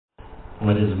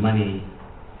what is money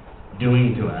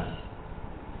doing to us,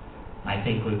 I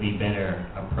think would be better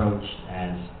approached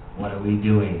as what are we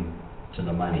doing to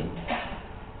the money.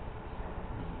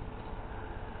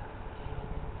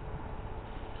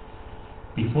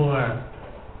 Before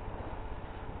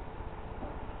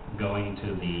going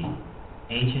to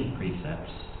the ancient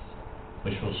precepts,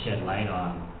 which will shed light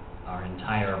on our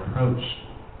entire approach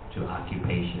to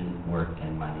occupation, work,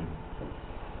 and money,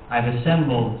 I've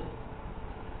assembled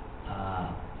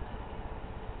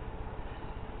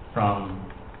from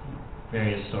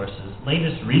various sources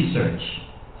latest research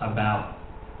about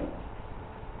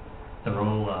the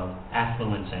role of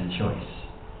affluence and choice,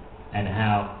 and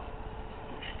how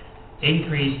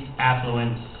increased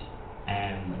affluence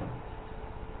and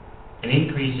an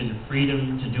increase in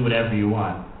freedom to do whatever you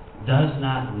want does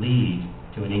not lead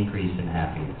to an increase in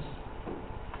happiness.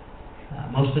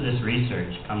 Most of this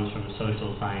research comes from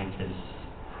social scientists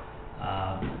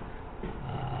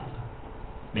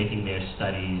making their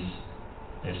studies,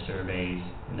 their surveys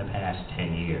in the past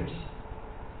 10 years.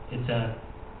 It's a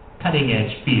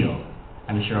cutting-edge field.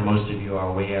 I'm sure most of you are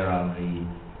aware of the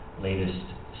latest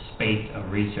spate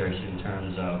of research in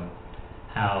terms of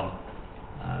how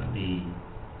the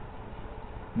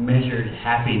measured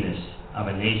happiness of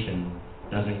a nation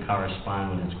doesn't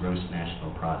correspond with its gross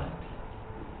national product.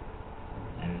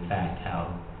 And in fact,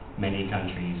 how many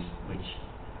countries which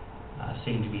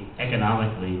seem to be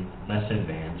economically less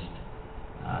advanced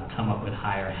come up with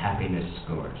higher happiness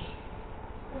scores.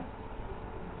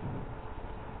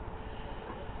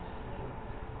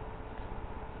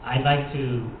 I'd like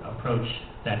to approach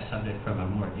that subject from a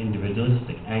more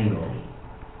individualistic angle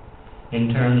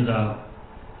in terms of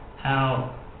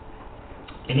how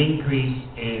an increase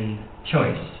in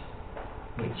choice,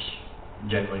 which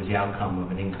generally is the outcome of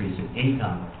an increase in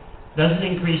income, doesn't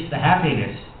increase the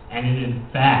happiness, and it in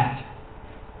fact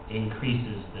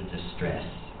increases the distress.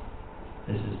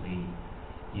 This is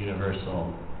the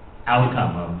universal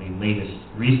outcome of the latest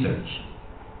research.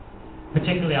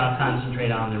 Particularly, I'll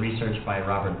concentrate on the research by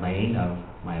Robert Lane of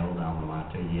my old alma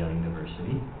mater, Yale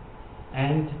University,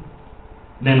 and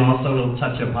then also we'll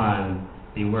touch upon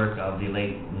the work of the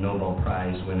late Nobel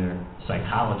Prize winner,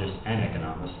 psychologist and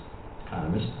economist.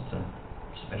 That's a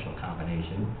special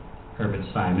combination, Herbert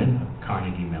Simon of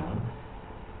Carnegie Mellon.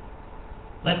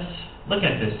 Let's look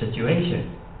at this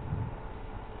situation.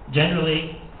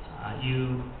 Generally,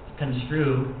 you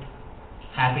construe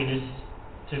happiness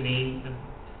to mean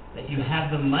that you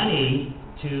have the money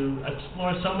to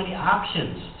explore so many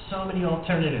options, so many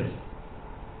alternatives.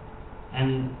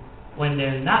 And when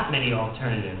there are not many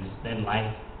alternatives, then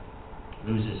life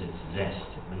loses its zest,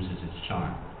 it loses its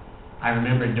charm. I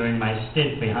remember during my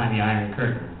stint behind the Iron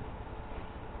Curtain,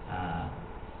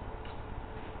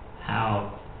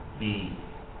 how the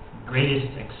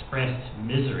greatest expressed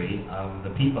misery of the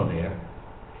people there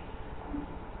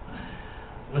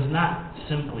was not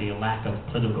simply a lack of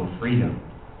political freedom.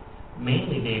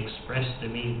 Mainly they expressed to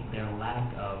me their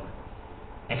lack of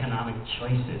economic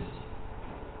choices.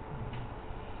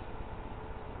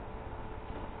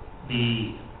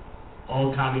 The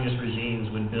old communist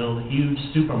regimes would build huge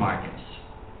supermarkets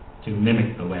to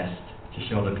mimic the West, to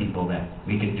show the people that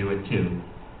we can do it too.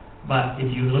 But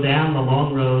if you go down the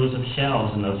long rows of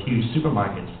shelves in those huge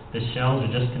supermarkets, the shelves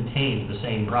are just contained the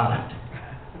same product.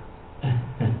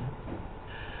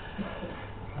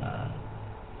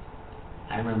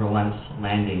 I remember once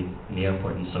landing in the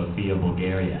airport in Sofia,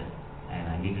 Bulgaria, and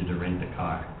I needed to rent a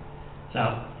car.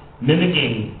 So,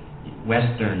 mimicking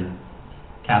Western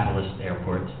capitalist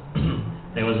airports,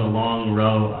 there was a long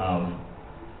row of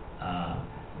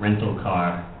rental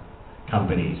car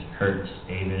companies, Hertz,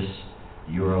 Avis,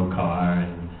 Eurocar,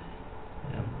 and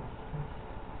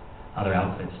other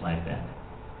outfits like that.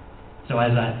 So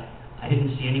as I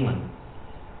didn't see anyone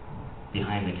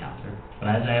behind the counter, but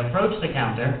as I approached the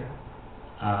counter,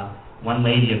 one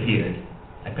lady appeared.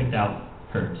 I picked out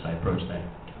Hertz. I approached that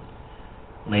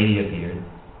counter. Lady appeared,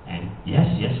 and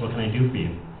yes, what can I do for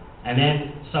you? And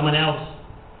then someone else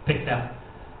picked out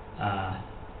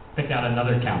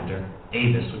another counter,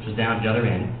 Avis, which was down at the other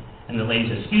end, and the lady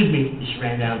said, "Excuse me," and she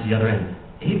ran down to the other end.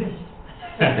 Avis?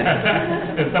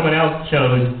 And someone else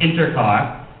chose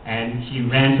Intercar, and she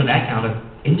ran to that counter,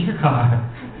 Intercar.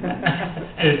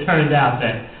 And it turned out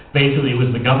that basically it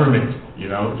was the government,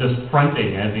 just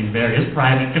fronting as these various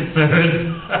private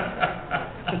concerns.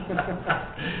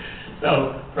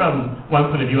 So, from one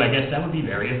point of view, I guess that would be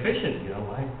very efficient.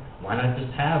 Why not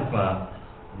just have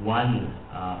one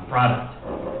product?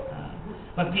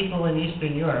 But people in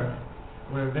Eastern Europe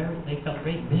they felt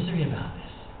great misery about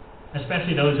this,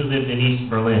 especially those who lived in East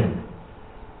Berlin.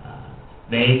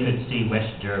 they could see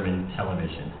West German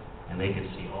television, and they could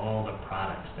see all the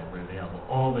products that were available,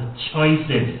 all the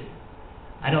choices.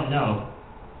 I don't know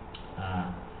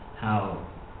how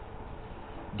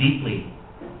deeply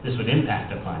this would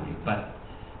impact upon you, but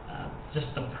just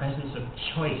the presence of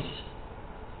choice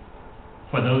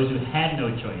for those who had no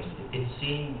choice, it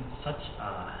seemed such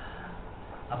a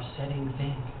upsetting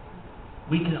thing.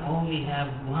 We can only have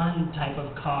one type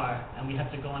of car, and we have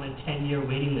to go on a 10-year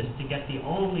waiting list to get the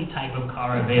only type of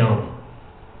car available.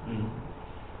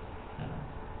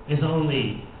 There's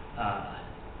only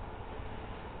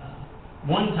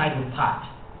one type of pot,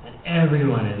 and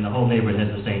everyone in the whole neighborhood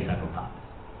has the same type of pot.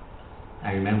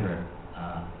 I remember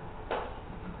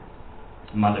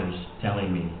mothers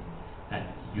telling me that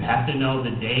you have to know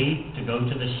the day to go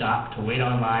to the shop to wait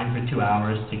online for 2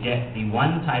 hours to get the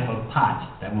one type of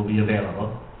pot that will be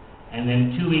available, and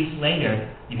then 2 weeks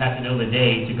later you have to know the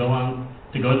day to go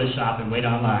to the shop and wait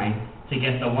online to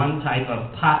get the one type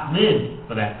of pot lid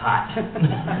for that pot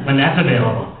when that's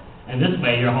available. And this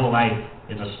way your whole life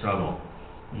is a struggle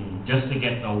just to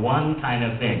get the one kind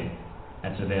of thing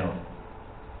that's available.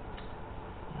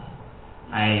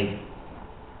 I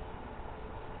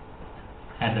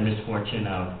had the misfortune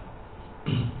of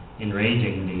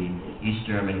enraging the East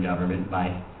German government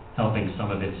by helping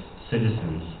some of its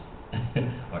citizens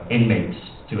or inmates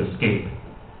to escape.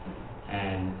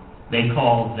 And they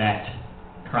called that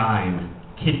crime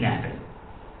kidnapping.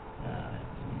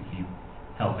 If you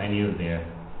help any of their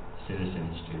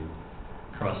citizens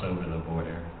to cross over the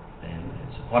border, then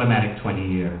it's an automatic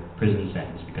 20-year prison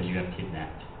sentence because you have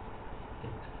kidnapped.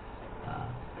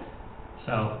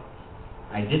 So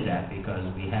I did that because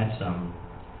we had some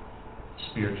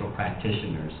spiritual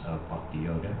practitioners of Bhakti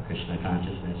Yoga, Krishna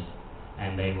consciousness,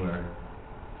 and they were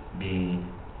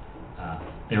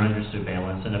they're under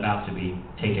surveillance and about to be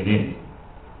taken in.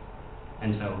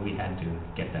 And so we had to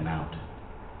get them out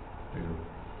through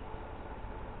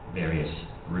various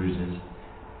ruses.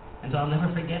 And so I'll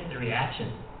never forget the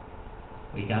reaction.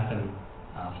 We got them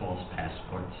false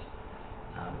passports.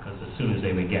 Because as soon as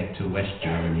they would get to West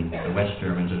Germany, the West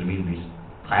Germans would immediately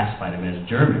classify them as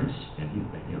Germans, and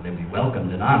they'd be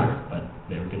welcomed and honored, but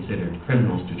they were considered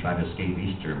criminals to try to escape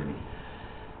East Germany.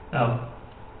 So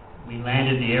we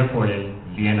landed at the airport in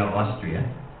Vienna, Austria,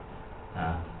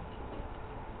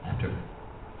 after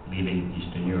leaving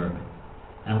Eastern Europe.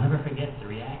 And I'll never forget the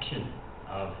reaction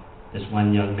of this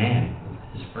one young man,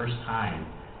 his first time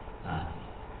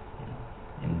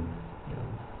in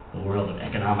the world of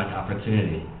economic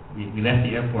opportunity. We left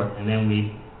the airport, and then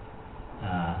we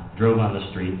drove on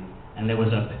the street, and there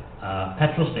was a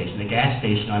petrol station, a gas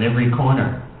station on every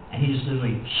corner, and he just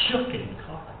literally shook in the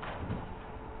car.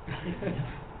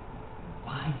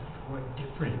 Why four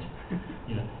different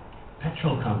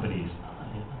petrol companies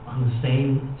on the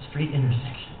same street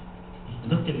intersection? He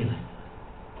looked at me like,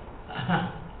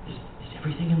 is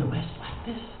everything in the West like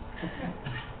this?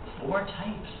 4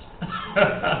 types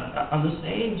on the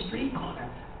same street corner,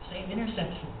 same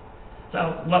intersection.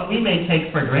 So what we may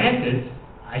take for granted,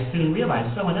 I soon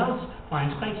realized someone else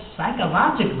finds quite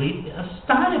psychologically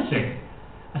astonishing.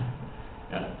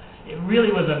 It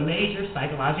really was a major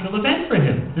psychological event for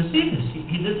him to see this.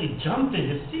 He literally jumped in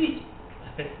his seat.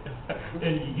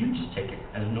 And you just take it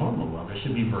as normal. Well, there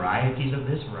should be varieties of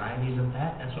this, varieties of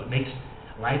that. That's what makes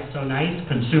life so nice.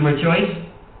 Consumer choice.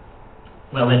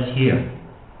 Well, let's hear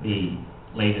the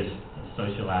latest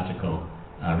sociological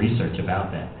research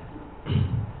about that.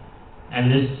 And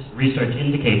this research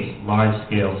indicates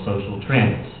large-scale social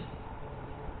trends.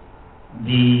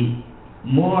 The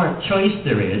more choice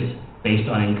there is, based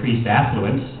on increased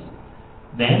affluence,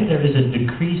 then there is a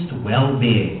decreased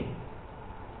well-being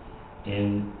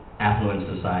in affluent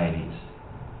societies.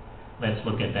 Let's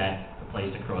look at that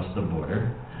place across the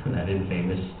border, that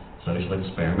infamous social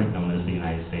experiment known as the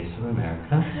United States of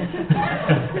America.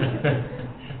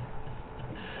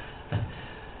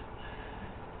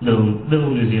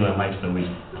 Little New Zealand likes to always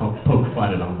poke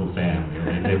fun at Uncle Sam.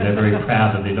 They're very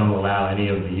proud that they don't allow any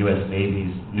of the U.S.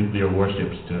 Navy's nuclear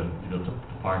warships to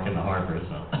park in the harbor.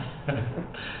 So,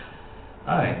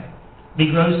 all right. The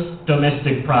gross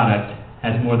domestic product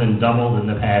has more than doubled in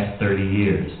the past 30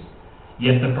 years.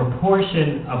 Yet the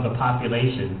proportion of the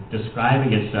population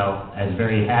describing itself as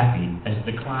very happy has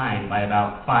declined by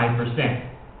about 5%.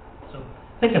 So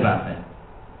think about that.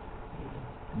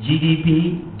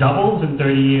 GDP doubles in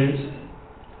 30 years.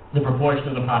 The proportion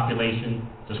of the population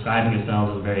describing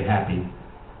itself as very happy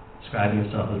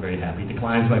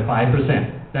declines by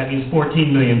 5%. That means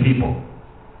 14 million people.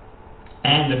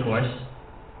 And of course,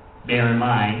 bear in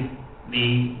mind,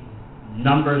 the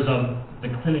numbers of the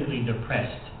clinically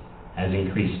depressed has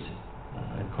increased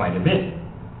quite a bit.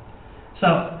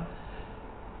 So,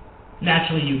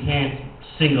 naturally, you can't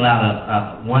single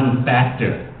out one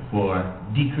factor for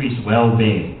decreased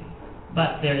well-being,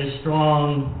 but there's a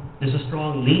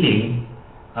strong leaning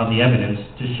of the evidence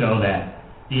to show that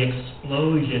the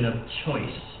explosion of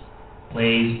choice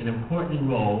plays an important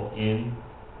role in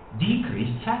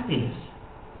decreased happiness.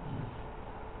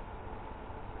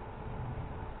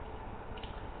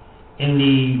 In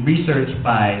the research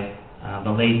by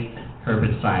the late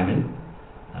Herbert Simon,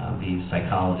 the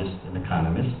psychologist and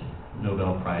economist,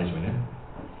 Nobel Prize winner,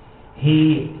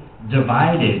 he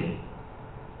divided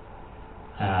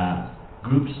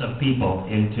groups of people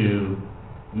into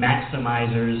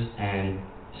maximizers and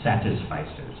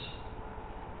satisficers.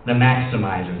 The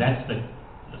maximizer, that's the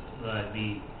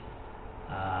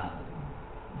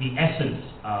essence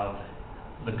of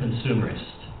the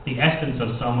consumerist, the essence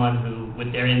of someone who,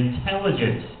 with their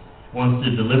intelligence, wants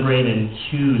to deliberate and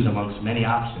choose amongst many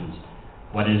options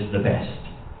what is the best,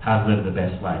 how to live the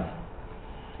best life.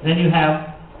 And then you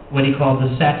have what he called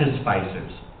the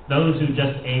satisficers, those who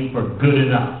just aim for good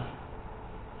enough.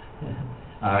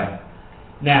 All right.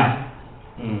 Now,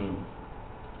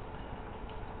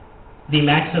 the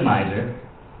maximizer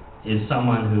is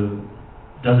someone who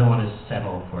doesn't want to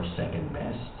settle for second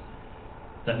best.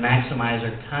 The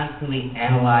maximizer constantly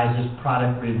analyzes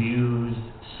product reviews,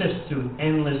 sifts through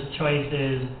endless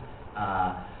choices,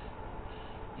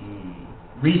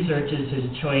 researches his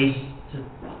choice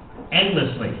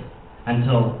endlessly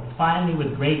until finally,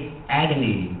 with great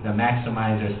agony, the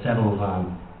maximizer settles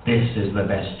on this is the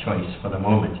best choice for the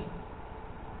moment.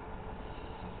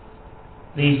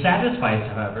 The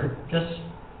satisficer, however, just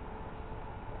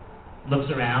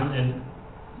looks around and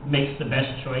makes the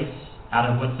best choice out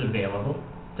of what's available,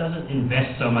 doesn't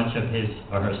invest so much of his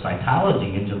or her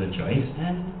psychology into the choice,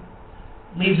 and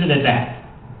leaves it at that.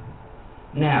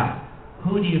 Now,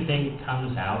 who do you think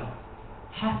comes out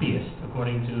happiest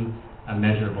according to a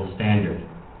measurable standard?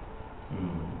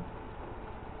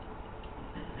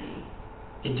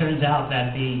 It turns out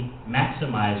that the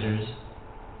maximizers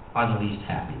are the least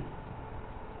happy.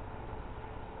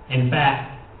 In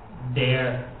fact,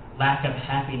 their lack of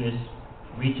happiness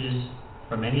reaches,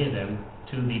 for many of them,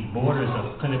 to the borders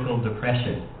of clinical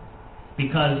depression,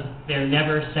 because they're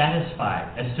never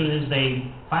satisfied. As soon as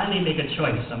they finally make a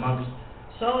choice amongst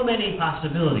so many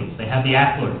possibilities, they have the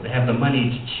affluence, they have the money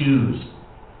to choose,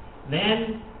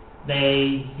 then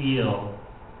they feel,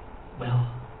 well,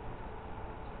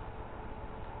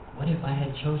 what if I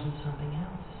had chosen something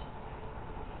else?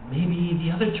 Maybe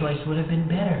the other choice would have been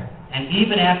better. And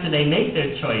even after they make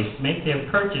their choice, make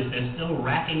their purchase, they're still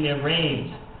racking their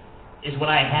brains. Is what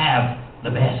I have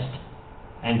the best?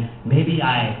 And maybe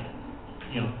I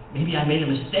made a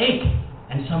mistake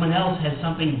and someone else has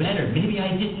something better. Maybe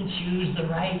I didn't choose the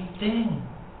right thing,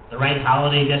 the right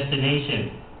holiday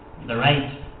destination, the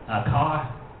right car.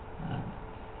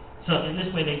 So in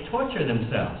this way they torture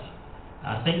themselves,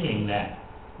 thinking that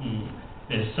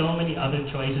there's so many other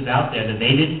choices out there that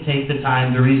they didn't take the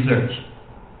time to research.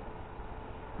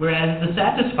 Whereas the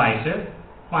satisficer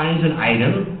finds an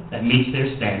item that meets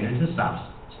their standards and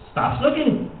stops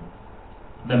looking.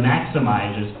 The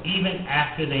maximizers, even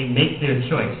after they make their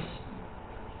choice,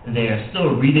 they are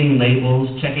still reading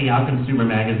labels, checking out consumer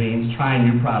magazines, trying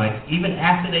new products, even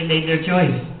after they made their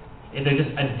choice. They're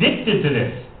just addicted to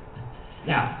this.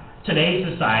 Now, today's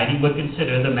society would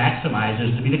consider the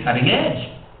maximizers to be the cutting edge.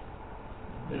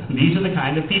 These are the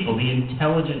kind of people, the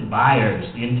intelligent buyers,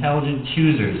 the intelligent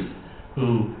choosers,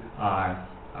 who are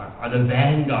the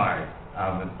vanguard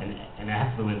of an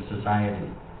affluent society.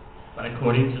 But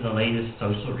according to the latest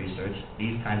social research,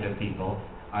 these kind of people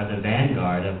are the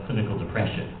vanguard of clinical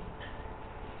depression.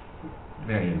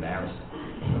 Very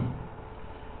embarrassing.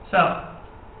 So,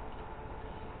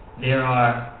 there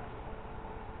are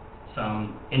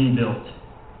some inbuilt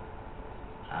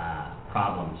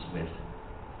problems with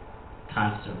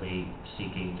constantly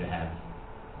seeking to have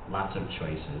lots of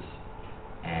choices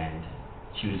and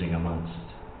choosing amongst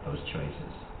those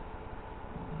choices.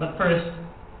 But first,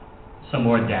 some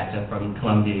more data from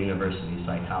Columbia University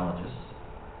psychologists,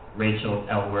 Rachel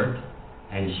Elwert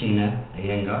and Sheena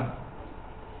Iyengar.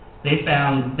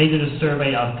 They did a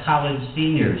survey of college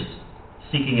seniors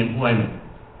seeking employment.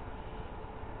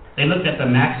 They looked at the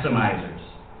maximizers,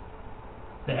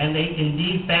 and they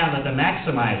indeed found that the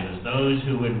maximizers, those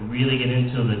who would really get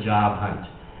into the job hunt,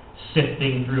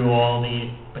 sifting through all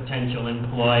the potential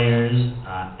employers,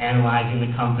 analyzing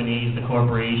the companies, the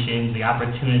corporations, the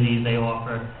opportunities they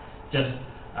offer, just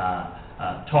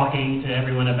talking to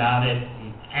everyone about it,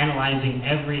 analyzing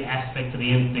every aspect to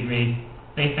the nth degree.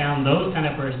 They found those kind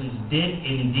of persons did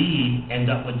indeed end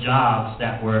up with jobs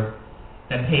that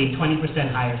that paid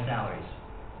 20% higher salaries.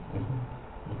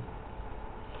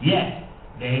 Yet,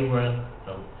 they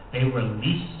were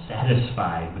least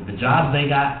satisfied with the jobs they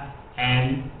got,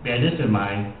 and bear this in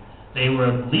mind, they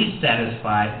were least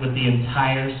satisfied with the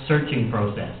entire searching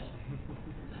process.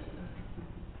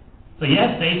 So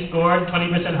yes, they scored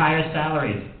 20% higher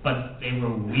salaries, but they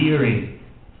were weary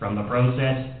from the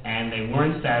process, and they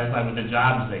weren't satisfied with the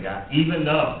jobs they got, even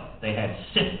though they had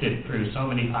sifted through so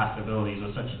many possibilities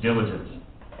with such diligence.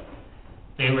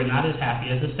 They were not as happy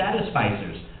as the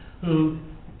satisficers, who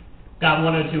got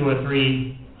 1 or 2 or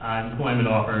 3 employment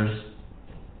offers,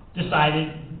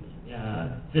 decided,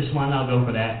 this one, I'll go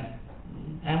for that,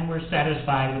 and were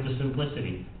satisfied with the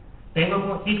simplicity.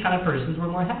 These kind of persons were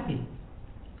more happy.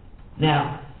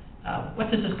 Now,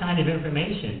 what does this kind of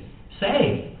information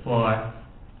say for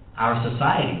our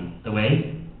society, the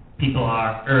way people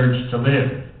are urged to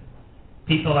live?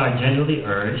 People are generally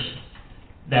urged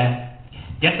that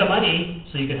get the money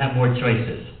so you can have more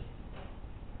choices.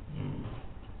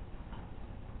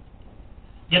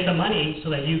 Get the money so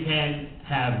that you can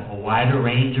have a wider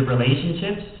range of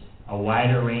relationships, a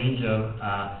wider range of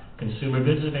consumer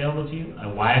goods available to you, a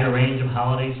wider range of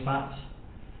holiday spots.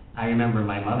 I remember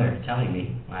my mother telling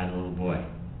me when I was a little boy.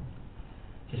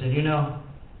 She said, you know,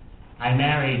 I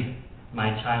married my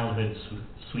childhood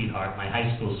sweetheart, my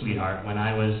high school sweetheart, when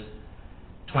I was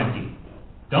 20.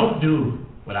 Don't do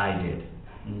what I did.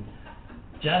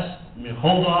 Just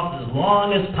hold off as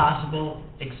long as possible,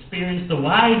 experience the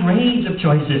wide range of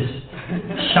choices,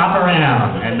 shop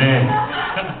around, and then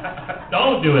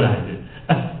don't do what I did.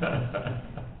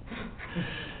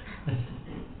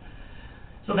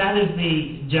 So that is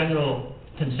the general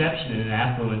conception in an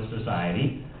affluent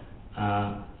society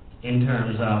in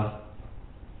terms of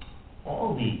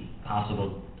all the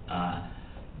possible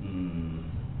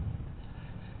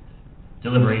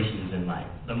deliberations in life.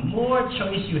 The more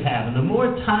choice you have, and the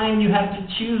more time you have to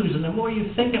choose, and the more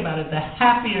you think about it, the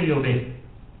happier you'll be.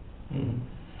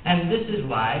 And this is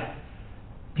why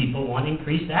people want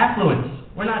increased affluence.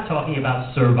 We're not talking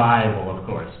about survival, of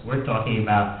course. We're talking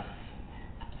about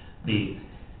the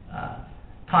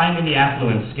climbing the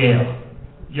affluence scale.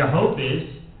 Your hope is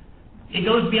it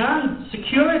goes beyond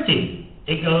security.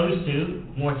 It goes to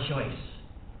more choice.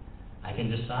 I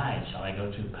can decide, shall I go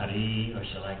to Paris, or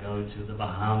shall I go to the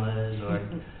Bahamas, or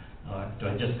do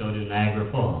I just go to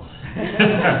Niagara Falls?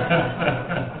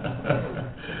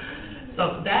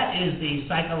 So that is the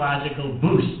psychological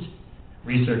boost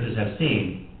researchers have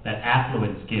seen that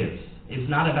affluence gives. It's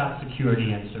not about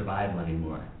security and survival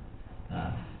anymore.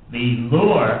 The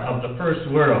lure of the first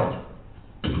world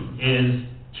is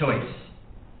choice.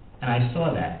 And I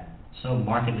saw that so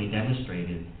markedly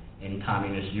demonstrated in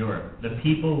communist Europe. The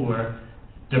people were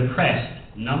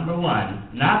depressed, number one,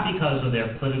 not because of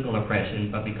their political oppression,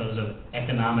 but because of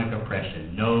economic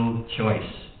oppression. No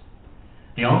choice.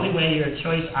 The only way your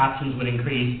choice options would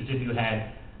increase is if you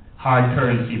had hard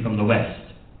currency from the West.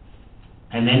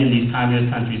 And then in these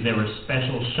communist countries, there were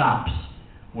special shops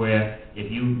where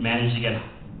if you managed to get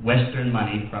Western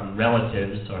money from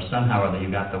relatives, or somehow or other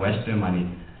you got the Western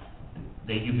money,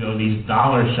 you go to these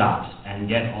dollar shops and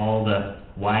get all the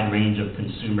wide range of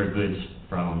consumer goods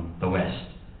from the West.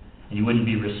 And you wouldn't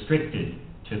be restricted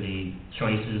to the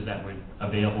choices that were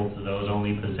available to those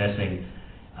only possessing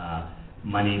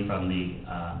money from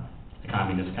the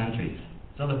communist countries.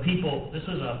 So the people, this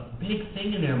was a big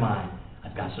thing in their mind.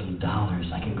 I've got some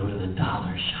dollars, I can go to the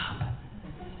dollar shop.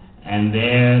 And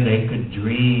there they could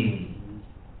dream.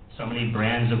 So many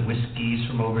brands of whiskeys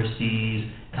from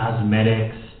overseas,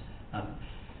 cosmetics.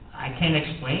 I can't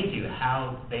explain to you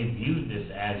how they viewed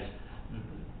this as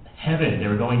heaven. They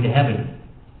were going to heaven.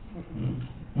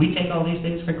 We take all these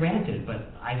things for granted,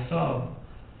 but I saw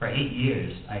for 8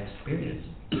 years, I experienced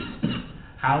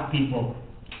how people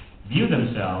view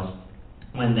themselves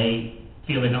when they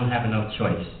feel they don't have enough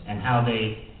choice, and how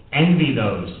they envy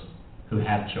those who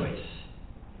have choice.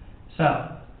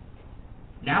 So,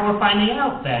 now we're finding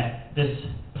out that this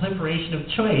proliferation of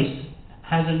choice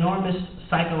has enormous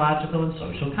psychological and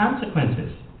social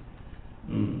consequences.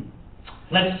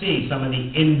 Let's see some of the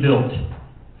inbuilt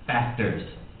factors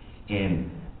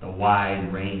in the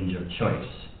wide range of choice.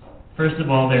 First of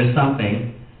all, there's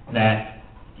something that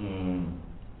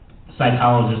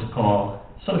psychologists call,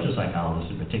 social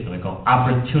psychologists in particular, call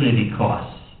opportunity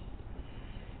costs.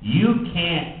 You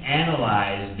can't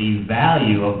analyze the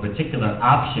value of a particular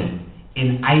option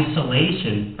in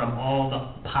isolation from all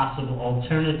the possible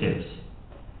alternatives.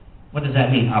 What does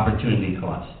that mean, opportunity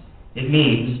cost? It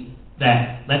means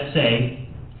that, let's say,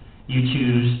 you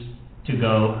choose to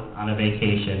go on a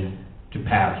vacation to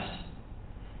Paris.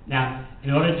 Now,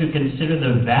 in order to consider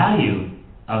the value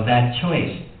of that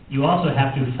choice, you also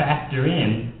have to factor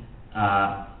in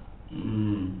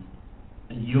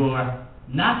you're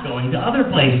not going to other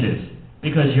places,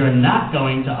 because you're not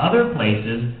going to other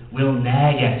places will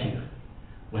nag at you.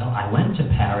 Well, I went to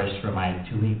Paris for my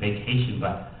 2-week vacation,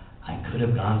 but I could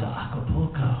have gone to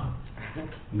Acapulco.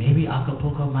 Maybe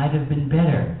Acapulco might have been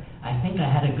better. I think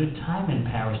I had a good time in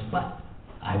Paris, but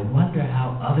I wonder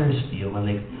how others feel when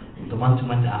the ones who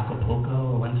went to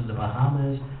Acapulco or went to the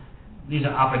Bahamas. These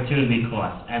are opportunity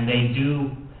costs, and they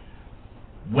do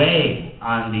weigh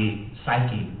on the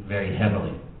psyche very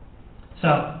heavily.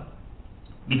 So,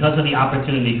 because of the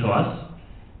opportunity costs,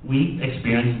 we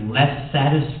experience less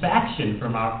satisfaction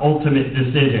from our ultimate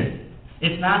decision.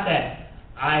 It's not that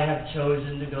I have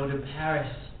chosen to go to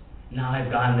Paris, now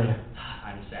I've gone there,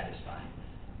 I'm satisfied.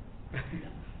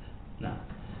 No.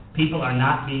 People are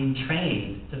not being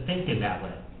trained to think in that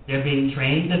way. They're being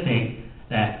trained to think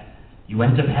that you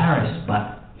went to Paris,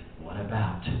 but what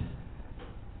about?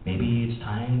 Maybe it's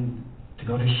time to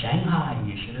go to Shanghai.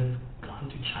 You should have gone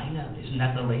to China. Isn't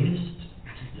that the latest?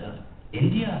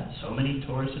 India. So many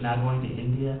tourists are now going to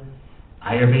India.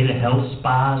 Ayurveda health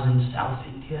spas in South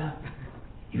India.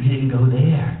 You didn't go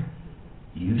there.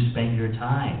 You spent your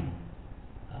time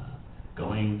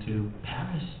going to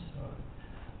Paris.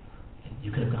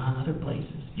 You could have gone other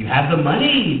places. You have the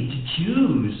money to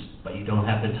choose, but you don't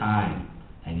have the time.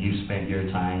 And you spent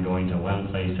your time going to one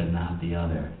place and not the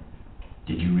other.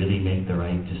 Did you really make the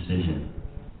right decision?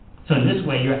 So in this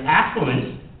way, your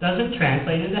affluence doesn't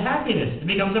translate into happiness. It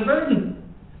becomes a burden.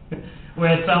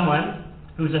 Whereas someone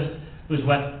who's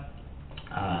what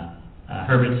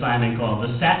Herbert Simon called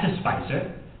the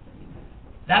satisficer,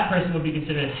 that person would be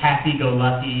considered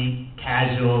happy-go-lucky,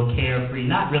 casual, carefree,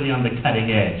 not really on the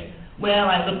cutting edge. Well,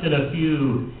 I looked at a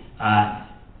few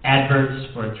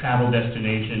adverts for travel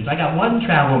destinations. I got one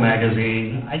travel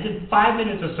magazine. I did 5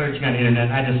 minutes of searching on the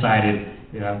internet, and I decided,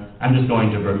 I'm just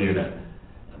going to Bermuda.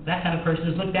 That kind of person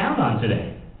is looked down on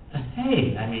today.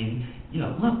 Hey, I mean,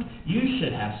 look, you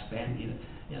should have spent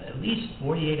at least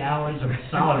 48 hours of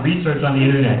solid research on the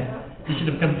internet. You should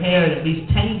have compared at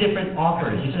least 10 different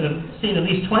offers. You should have seen at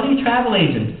least 20 travel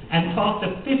agents and talked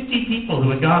to 50 people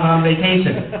who had gone on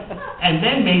vacation and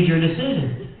then made your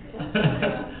decision.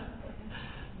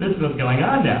 This is what's going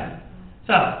on now.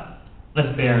 So,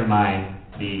 let's bear in mind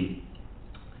the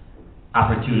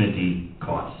opportunity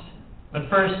costs. But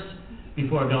first,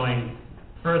 before going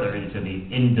further into the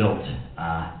inbuilt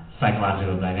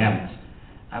psychological dynamics,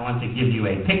 I want to give you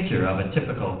a picture of a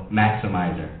typical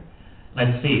maximizer.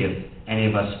 Let's see if any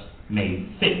of us may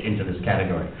fit into this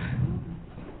category.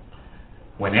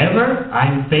 Whenever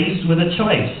I'm faced with a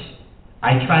choice,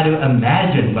 I try to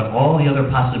imagine what all the other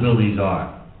possibilities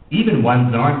are, even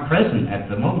ones that aren't present at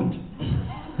the moment.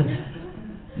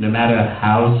 No matter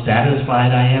how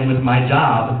satisfied I am with my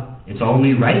job, it's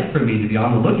only right for me to be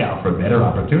on the lookout for better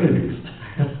opportunities.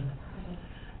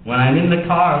 When I'm in the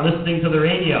car listening to the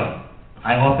radio,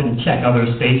 I often check other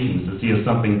stations to see if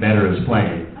something better is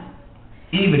playing,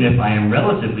 even if I am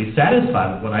relatively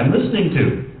satisfied with what I'm listening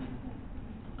to.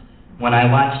 When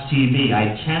I watch TV,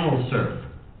 I channel surf,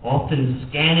 often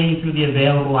scanning through the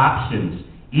available options,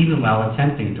 even while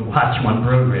attempting to watch one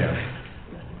program.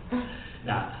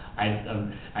 Now,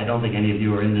 I don't think any of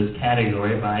you are in this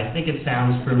category, but I think it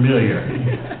sounds familiar.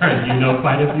 You know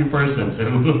quite a few persons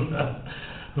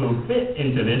who fit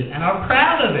into this and are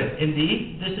proud of it.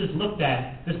 Indeed, this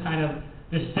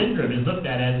syndrome is looked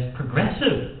at as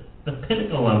progressive, the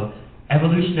pinnacle of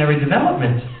evolutionary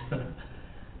development.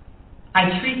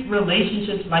 I treat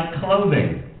relationships like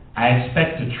clothing. I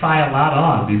expect to try a lot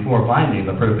on before finding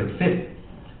the perfect fit.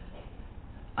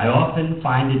 I often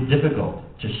find it difficult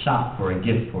to shop for a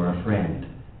gift for a friend.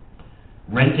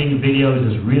 Renting videos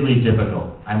is really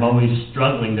difficult. I'm always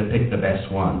struggling to pick the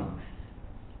best one.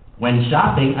 When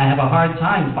shopping, I have a hard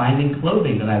time finding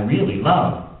clothing that I really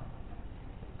love.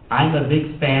 I'm a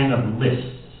big fan of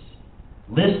lists.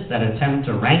 Lists that attempt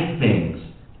to rank things.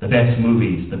 The best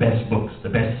movies, the best books, the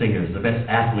best singers, the best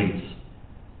athletes.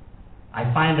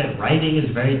 I find that writing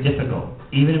is very difficult,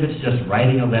 even if it's just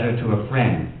writing a letter to a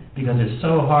friend, because it's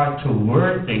so hard to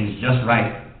word things just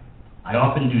right. I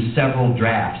often do several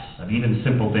drafts of even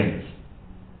simple things.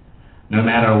 No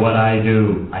matter what I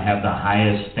do, I have the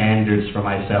highest standards for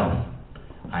myself.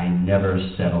 I never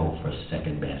settle for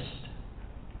second best.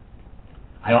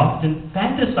 I often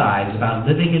fantasize about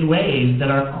living in ways that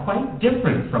are quite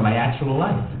different from my actual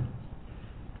life.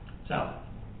 So,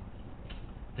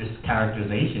 this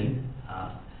characterization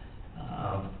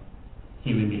of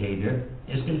human behavior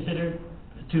is considered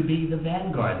to be the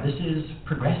vanguard. This is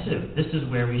progressive. This is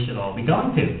where we should all be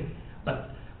going to. But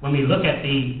when we look at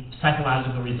the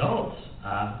psychological results,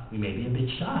 we may be a bit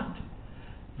shocked.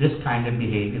 This kind of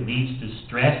behavior leads to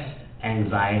stress,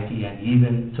 anxiety, and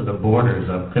even to the borders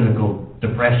of clinical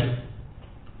depression.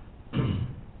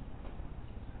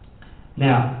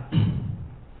 Now,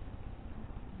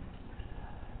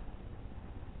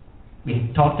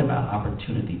 we talked about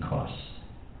opportunity costs.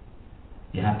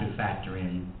 You have to factor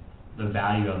in the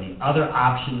value of the other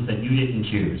options that you didn't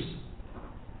choose.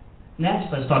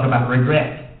 Next, let's talk about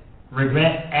regret.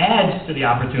 Regret adds to the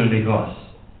opportunity costs.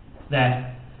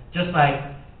 That just like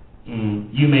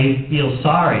you may feel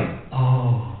sorry,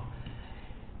 oh,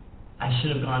 I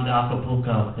should have gone to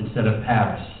Acapulco instead of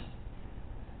Paris.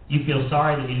 You feel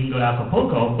sorry that you didn't go to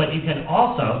Acapulco, but you can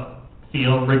also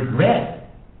feel regret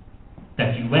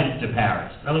that you went to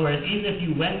Paris. In other words, even if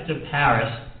you went to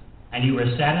Paris and you were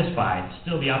satisfied,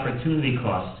 still the opportunity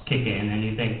costs kick in and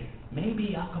you think,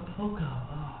 maybe Acapulco.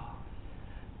 Oh.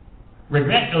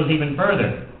 Regret goes even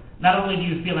further. Not only do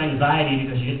you feel anxiety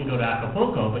because you didn't go to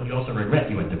Acapulco, but you also regret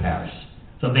you went to Paris.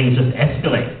 So things just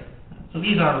escalate. So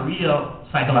these are real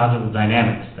psychological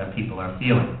dynamics that people are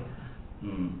feeling.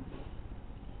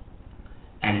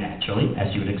 And naturally,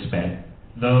 as you would expect,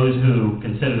 those who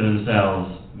consider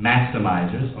themselves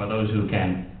maximizers, or those who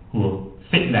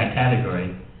fit in that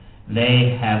category,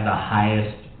 they have the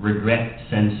highest regret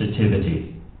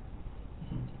sensitivity.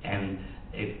 And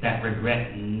if that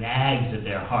regret nags at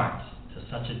their hearts to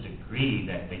such a degree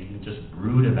that they can just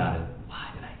brood about it.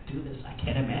 Why did I do this? I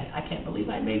can't believe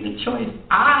I made the choice.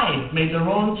 I made the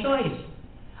wrong choice.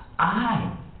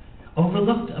 I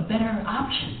overlooked a better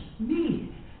option. Me.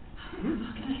 How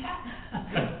can I have?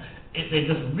 They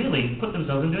just really put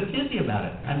themselves into a tizzy about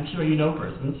it. I'm sure you know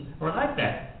persons who are like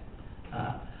that.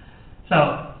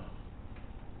 So,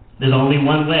 there's only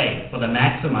one way for the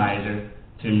maximizer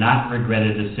to not regret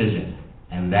a decision,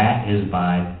 and that is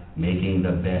by making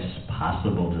the best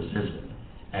possible decision.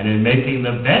 And in making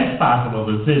the best possible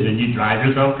decision, you drive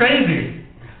yourself crazy.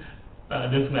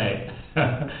 This way,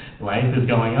 life is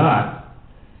going on.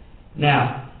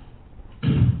 Now,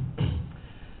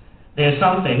 there's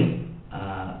something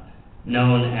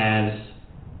known as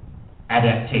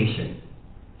adaptation.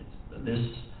 This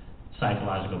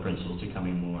psychological principle is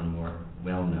becoming more and more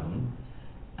well known.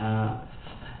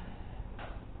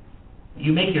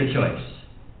 You make your choice.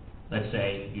 Let's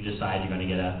say you decide you're going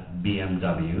to get a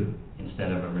BMW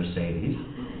instead of a Mercedes.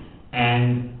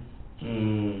 And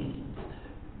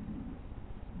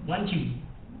once you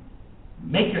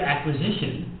make your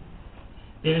acquisition,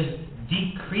 there's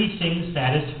decreasing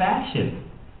satisfaction.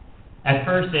 At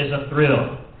first, there's a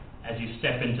thrill as you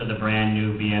step into the brand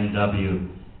new BMW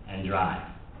and drive.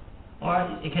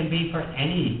 Or it can be for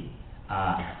any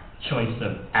choice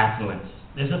of affluence.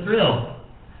 There's a thrill.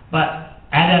 But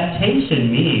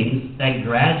adaptation means that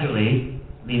gradually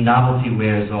the novelty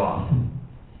wears off.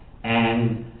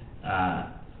 And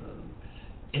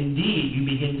indeed, you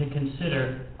begin to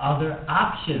consider other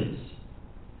options.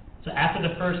 So after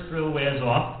the first thrill wears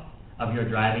off of your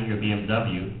driving your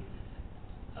BMW,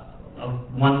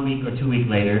 1 week or 2 weeks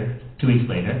later,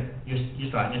 you're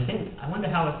starting to think, I wonder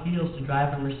how it feels to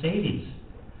drive a Mercedes.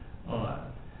 Or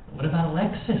what about a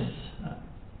Lexus?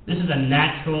 This is a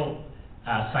natural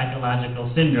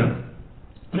psychological syndrome.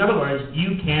 In other words,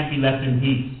 you can't be left in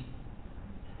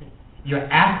peace. Your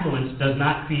affluence does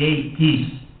not create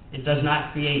peace. It does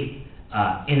not create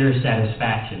inner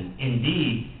satisfaction.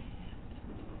 Indeed,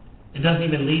 it doesn't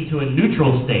even lead to a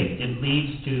neutral state. It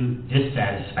leads to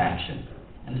dissatisfaction.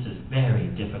 And this is very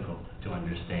difficult to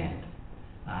understand.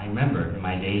 I remember in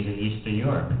my days in Eastern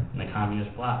Europe, in the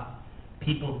communist bloc,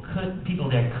 people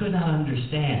there could not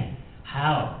understand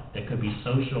how there could be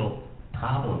social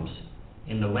problems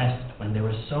in the West when there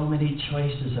were so many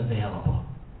choices available.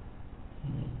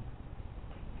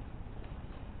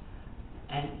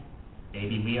 And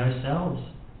maybe we ourselves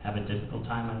have a difficult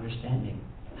time understanding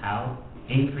how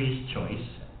increased choice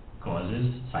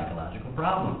causes psychological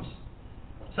problems.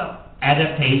 So,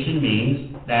 adaptation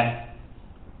means that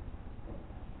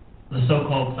the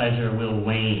so-called pleasure will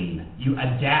wane. You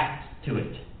adapt to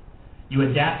it. You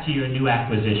adapt to your new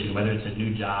acquisition, whether it's a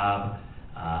new job,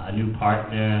 a new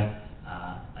partner,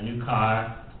 a new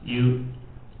car. You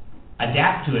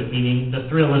adapt to it, meaning the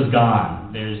thrill is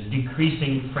gone. There's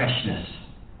decreasing freshness.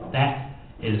 That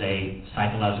is a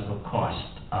psychological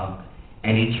cost of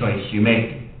any choice you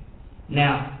make.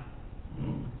 Now,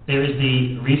 there is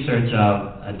the research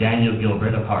of Daniel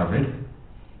Gilbert of Harvard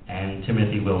and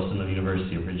Timothy Wilson of the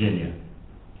University of Virginia.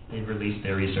 They've released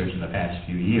their research in the past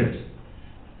few years.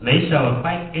 They show a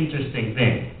quite interesting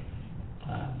thing.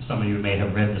 Some of you may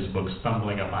have read this book,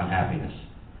 Stumbling Upon Happiness.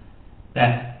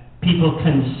 That People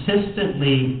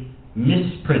consistently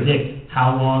mispredict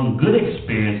how long good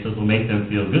experiences will make them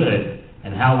feel good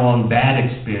and how long bad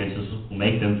experiences will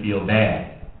make them feel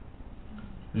bad.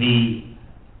 The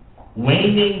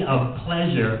waning of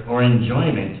pleasure or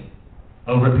enjoyment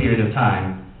over a period of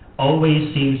time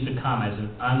always seems to come as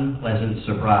an unpleasant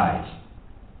surprise,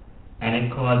 and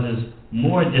it causes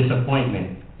more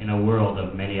disappointment in a world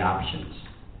of many options.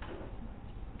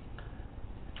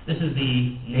 This is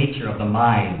the nature of the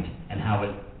mind and how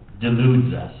it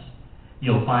deludes us.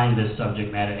 You'll find this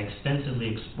subject matter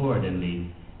extensively explored in the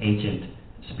ancient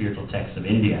spiritual texts of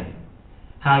India.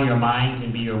 How your mind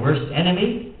can be your worst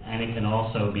enemy, and it can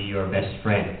also be your best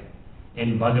friend.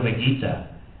 In Bhagavad Gita,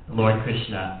 Lord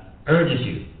Krishna urges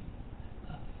you,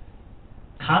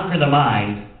 conquer the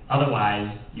mind,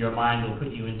 otherwise your mind will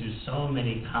put you into so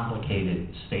many complicated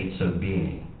states of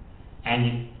being.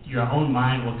 And your own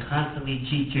mind will constantly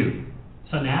cheat you.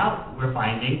 So now we're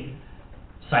finding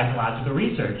psychological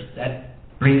research that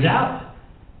brings out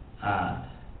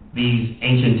these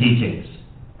ancient teachings.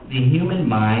 The human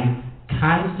mind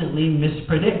constantly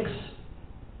mispredicts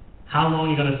how long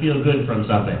you're going to feel good from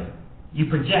something. You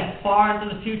project far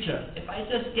into the future. If I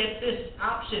just get this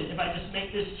option, if I just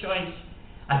make this choice,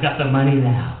 I've got the money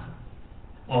now.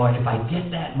 Or if I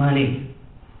get that money,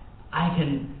 I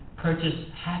can purchase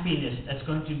happiness that's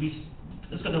going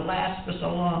to last for so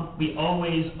long. We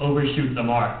always overshoot the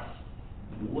mark.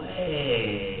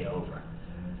 Way over.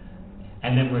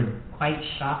 And then we're quite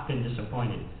shocked and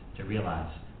disappointed to realize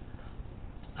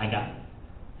I got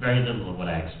very little of what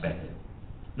I expected.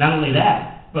 Not only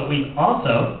that, but we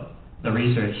also, the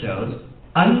research shows,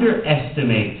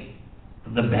 underestimate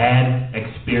the bad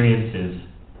experiences,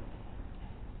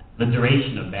 the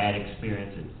duration of bad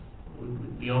experiences.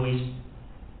 We always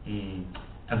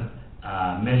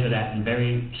measure that in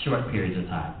very short periods of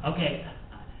time. Okay,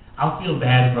 I'll feel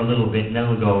bad for a little bit and then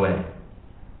it'll go away.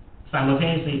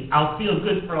 Simultaneously, I'll feel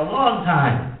good for a long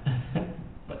time.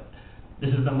 But this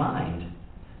is the mind,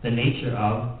 the nature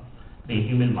of the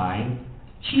human mind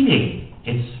cheating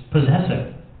its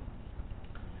possessor.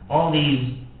 All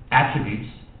these attributes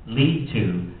lead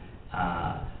to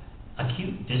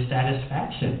acute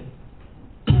dissatisfaction,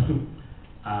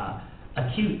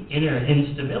 acute inner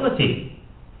instability.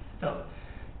 So,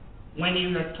 when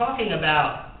you are talking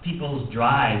about people's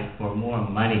drive for more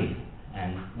money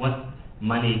and what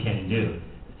money can do,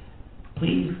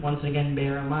 please once again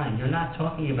bear in mind, you're not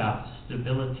talking about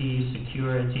stability,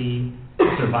 security,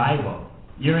 survival.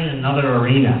 You're in another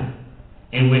arena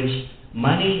in which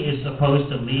money is supposed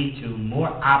to lead to more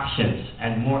options,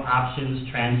 and more options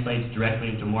translates directly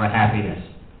into more happiness.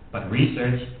 But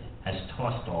research has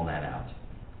tossed all that out.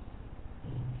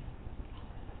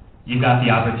 You've got the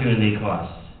opportunity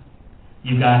cost.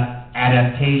 You've got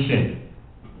adaptation,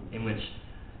 in which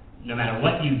no matter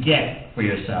what you get for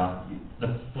yourself,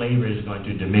 the flavor is going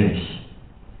to diminish.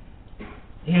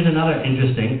 Here's another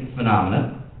interesting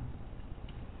phenomenon: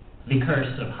 the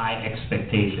curse of high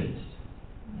expectations.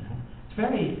 It's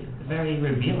very, very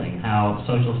revealing how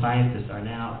social scientists are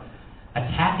now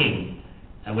attacking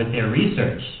with their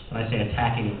research. When I say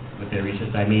attacking with their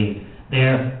research, I mean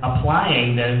they're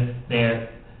applying their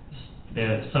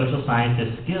social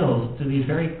scientist skills to these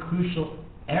very crucial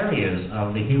areas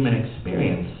of the human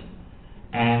experience.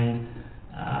 And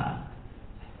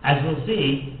as we'll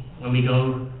see when we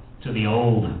go to the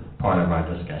old part of our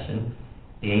discussion,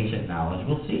 the ancient knowledge,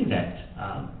 we'll see that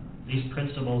these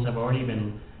principles have already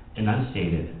been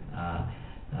enunciated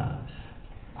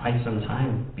quite some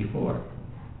time before.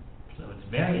 So it's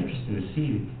very interesting to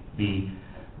see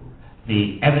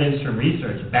the evidence from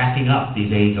research backing up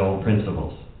these age-old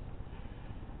principles.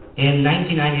 In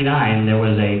 1999, there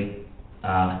was a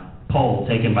poll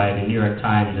taken by the New York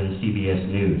Times and CBS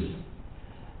News.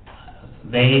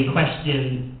 They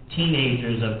questioned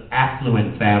teenagers of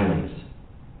affluent families,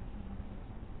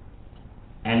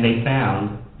 and they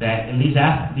found that in these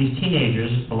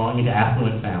teenagers belonging to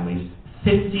affluent families,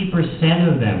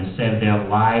 50% of them said their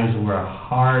lives were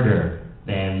harder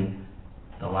than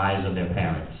the lives of their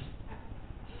parents.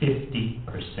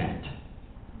 50%.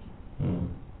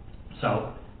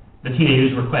 So the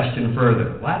teenagers were questioned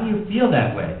further. Why do you feel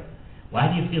that way? Why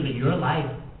do you feel that your life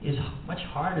is much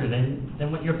harder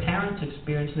than what your parents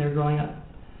experienced when they were growing up?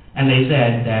 And they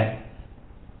said that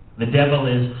the devil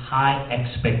is high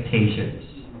expectations.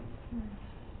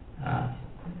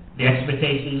 The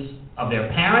expectations of their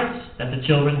parents that the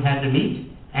children had to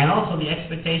meet, and also the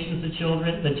expectations the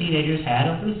teenagers had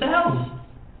of themselves.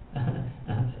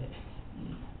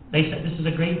 They said this is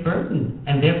a great burden,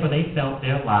 and therefore they felt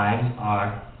their lives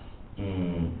are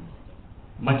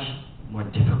much more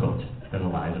difficult than the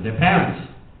lives of their parents.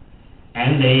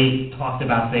 And they talked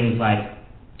about things like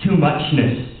too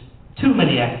muchness, too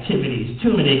many activities,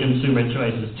 too many consumer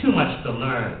choices, too much to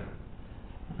learn.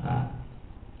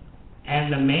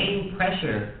 And the main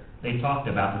pressure they talked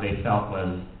about that they felt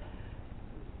was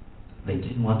they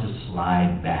didn't want to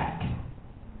slide back.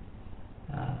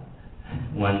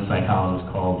 One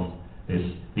psychologist called this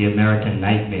the American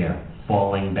nightmare,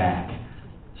 falling back,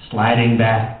 sliding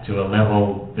back to a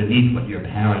level beneath what your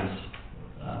parents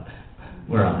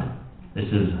were on. This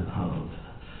is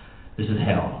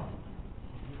hell.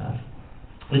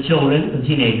 The children, the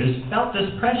teenagers, felt this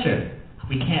pressure.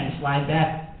 We can't slide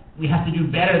back. We have to do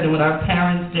better than what our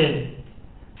parents did.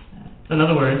 In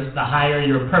other words, the higher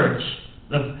your perch,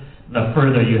 the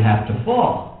further you have to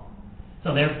fall.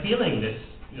 So they're feeling this,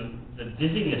 the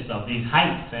dizziness of these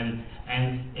heights, and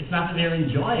it's not that they're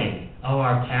enjoying. Oh,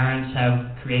 our parents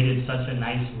have created such a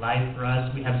nice life for us.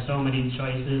 We have so many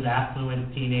choices,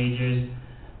 affluent teenagers.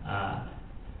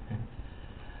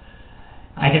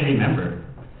 I can remember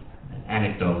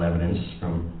anecdotal evidence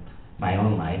from my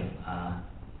own life.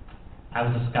 I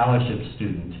was a scholarship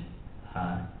student,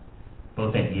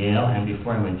 both at Yale and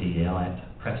before I went to Yale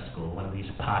at prep school, one of these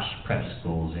posh prep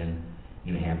schools in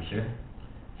New Hampshire.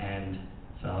 And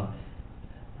so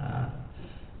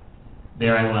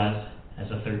there I was as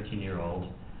a 13-year-old,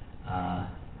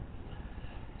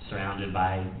 surrounded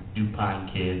by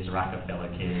DuPont kids, Rockefeller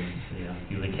kids,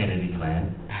 through the Kennedy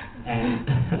clan. And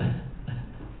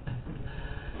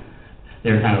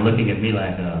they were kind of looking at me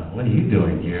like, what are you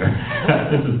doing here?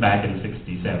 This is back in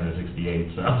 67 or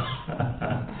 68, so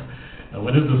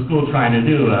what is the school trying to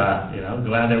do?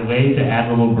 Go out of their way to add a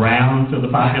little brown to the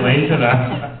population?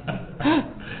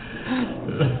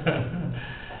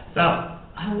 So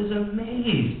I was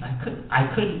amazed. I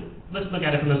couldn't, let's look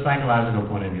at it from the psychological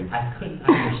point of view. I couldn't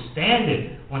understand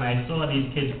it when I saw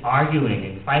these kids arguing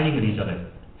and fighting with each other.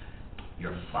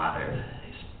 Your father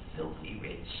is filthy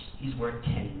rich. He's worth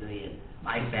 $10 million.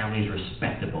 My family's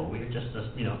respectable. We're just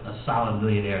a solid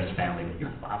millionaire's family, but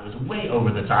your father's way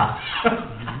over the top.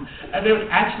 And they would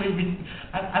actually be.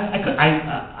 I'm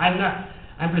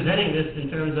presenting this in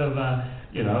terms of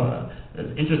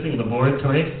an interesting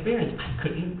laboratory experience. I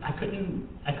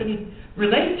couldn't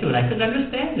relate to it. I couldn't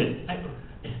understand it.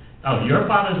 Your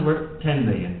father's worth $10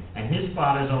 million, and his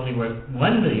father's only worth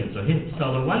 $1 million. So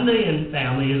the $1 million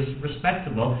family is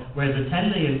respectable, whereas the $10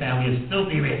 million family is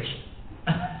filthy rich.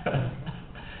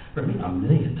 For me, $1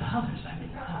 million,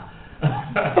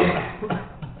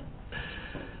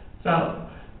 So,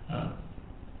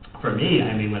 for me,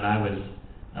 when I was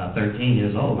 13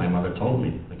 years old, my mother told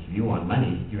me, if you want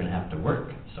money, you're going to have to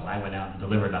work. So I went out and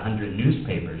delivered 100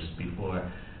 newspapers before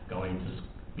going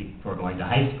to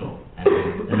high school.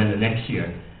 And then the next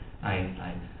year,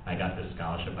 I got this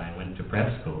scholarship. I went to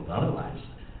prep school. Otherwise,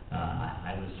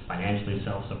 I was financially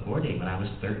self-supporting when I was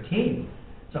 13.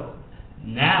 So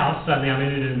now, suddenly, I'm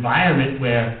in an environment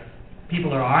where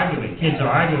people are arguing, kids are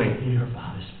arguing. Your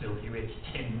father's filthy rich,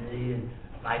 $10 million.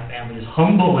 My family is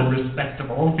humble and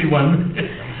respectable, only $1 million.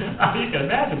 You can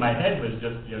imagine my head was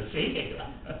just shaking.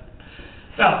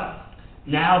 So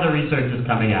now the research is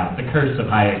coming out, the curse of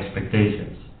high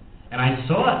expectations. And I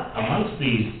saw it amongst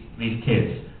these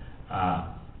kids.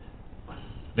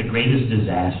 The greatest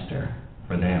disaster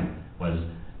for them was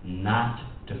not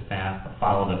to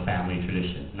follow the family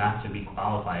tradition, not to be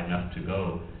qualified enough to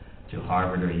go to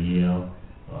Harvard or Yale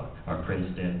or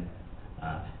Princeton,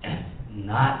 and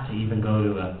not to even go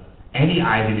to any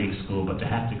Ivy League school, but to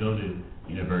have to go to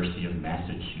University of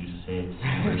Massachusetts,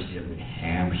 University of New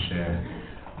Hampshire,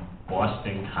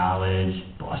 Boston College,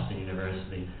 Boston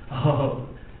University. Oh,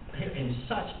 they're in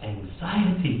such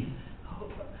anxiety. Oh,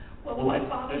 what will my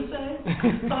father say?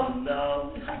 Oh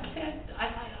no, I can't.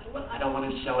 I don't want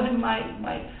to show him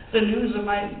the news of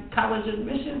my college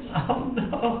admissions. Oh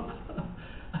no.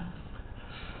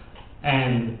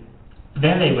 And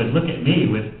then they would look at me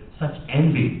with such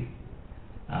envy,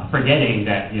 forgetting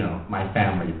that my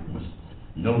family was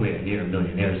nowhere near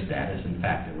millionaire status. In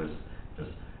fact, it was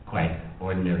just quite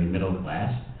ordinary middle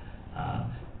class.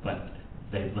 But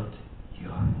they looked, you're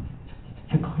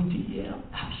going to Yale?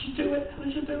 How did you do it? How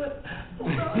did you do it? Oh,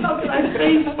 no, how can I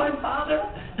face my father?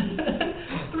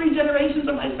 3 generations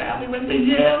of my family went to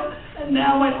Yale, and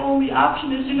now my only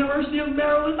option is University of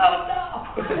Maryland. Oh no!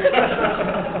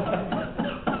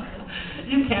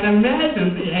 You can't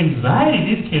imagine the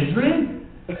anxiety these kids were in.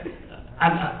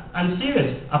 I'm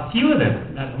serious. A few of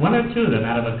them, 1 or 2 of them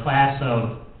out of a class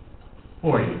of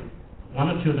 40, 1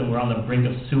 or 2 of them were on the brink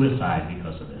of suicide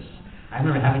because of this. I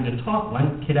remember having to talk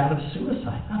one kid out of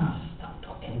suicide.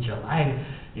 Don't end your life,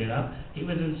 He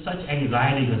was in such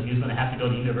anxiety because he was going to have to go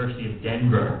to the University of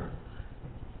Denver.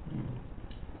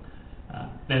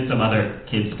 Then some other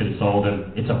kids consoled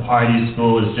him. It's a party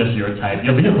school. It's just your type.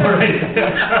 You'll be all right.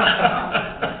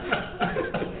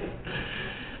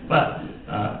 But,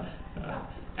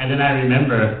 and then I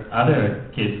remember other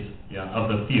kids, of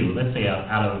the few, let's say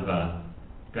out of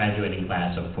graduating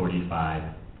class of 45,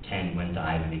 10 went to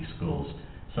Ivy League schools.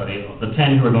 So the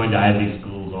 10 who were going to Ivy League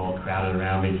schools all crowded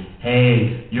around me.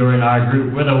 Hey, you're in our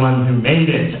group. We're the ones who made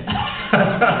it.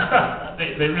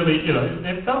 They really,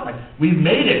 they felt like, we've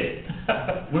made it.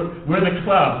 We're the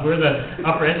club. We're the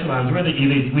upper echelons. We're the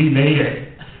elites. We made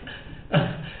it.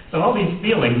 So all these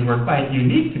feelings were quite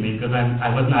unique to me because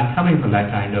I was not coming from that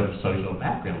kind of social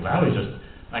background. I was just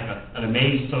like an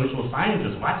amazed social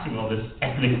scientist watching all this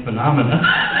ethnic phenomena.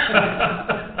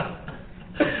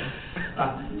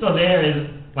 So there is,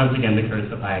 once again, the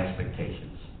curse of high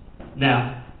expectations.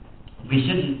 Now, we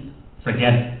shouldn't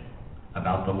forget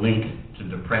about the link to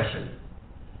depression.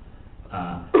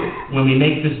 When we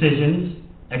make decisions,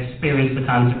 experience the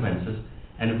consequences,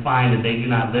 and find that they do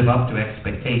not live up to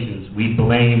expectations, we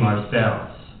blame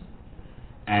ourselves.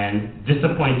 And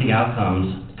disappointing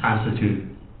outcomes constitute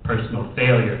personal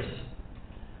failures.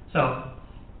 So,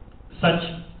 such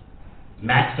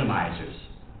maximizers,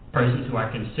 persons who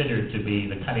are considered to be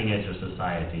the cutting edge of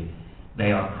society,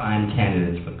 they are prime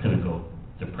candidates for clinical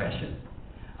depression.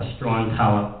 A strong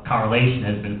correlation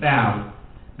has been found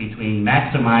between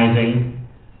maximizing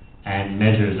and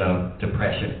measures of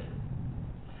depression.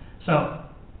 So,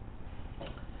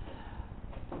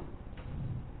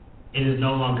 it is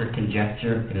no longer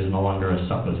conjecture, it is no longer a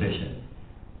supposition.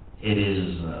 It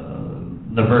is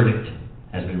the verdict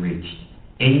has been reached.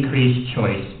 Increased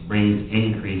choice brings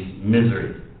increased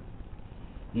misery.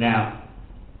 Now,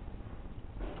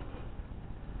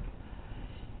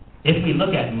 if we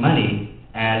look at money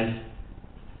as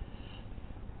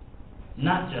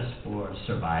not just for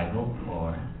survival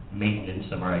or maintenance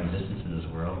of our existence in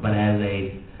this world, but as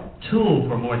a tool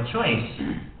for more choice,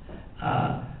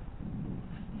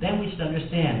 then we should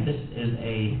understand this is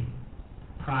a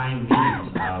prime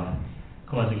means of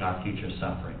causing our future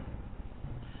suffering.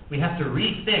 We have to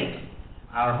rethink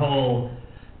our whole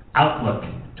outlook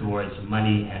towards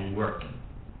money and work.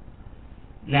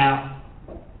 Now,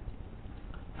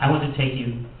 I want to take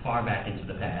you far back into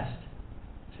the past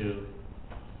to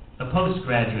the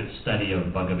postgraduate study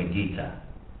of Bhagavad Gita.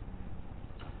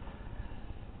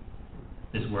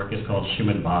 This work is called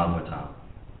Srimad Bhagavatam.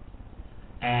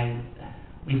 And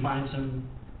we find some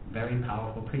very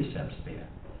powerful precepts there.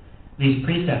 These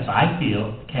precepts, I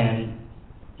feel, can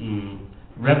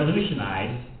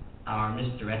revolutionize our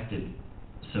misdirected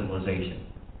civilization.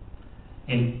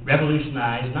 And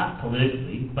revolutionize not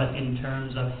politically, but in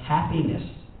terms of happiness.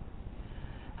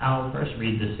 I'll first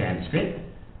read the Sanskrit,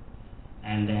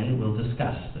 and then we'll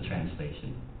discuss the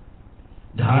translation.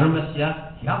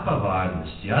 Dharmasya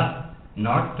hyapavarnasya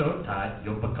narto tat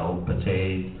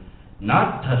yopakalpate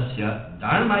nartasya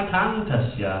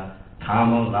dharmaikantasya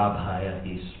kamo labhaya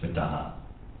ismritaha.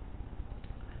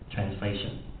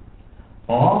 Translation.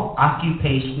 All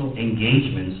occupational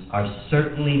engagements are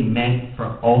certainly meant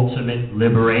for ultimate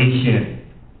liberation.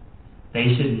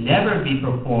 They should never be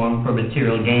performed for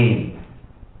material gain.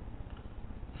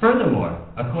 Furthermore,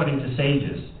 according to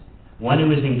sages, one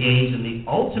who is engaged in the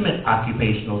ultimate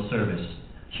occupational service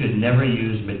should never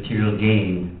use material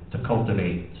gain to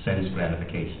cultivate sense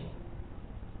gratification.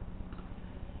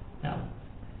 Now,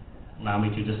 allow me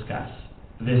to discuss.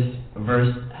 This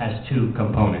verse has two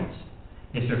components.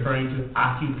 It's referring to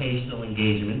occupational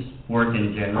engagements, work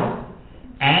in general,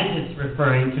 and it's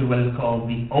referring to what is called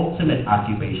the ultimate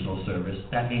occupational service.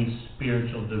 That means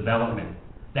spiritual development.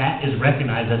 That is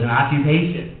recognized as an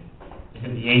occupation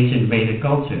in the ancient Vedic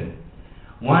culture.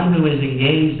 One who is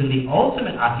engaged in the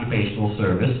ultimate occupational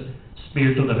service,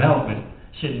 spiritual development,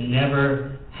 should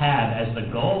never have as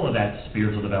the goal of that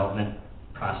spiritual development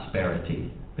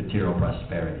prosperity, material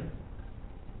prosperity.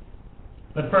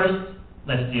 But first,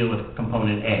 let's deal with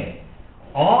component A.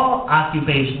 All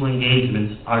occupational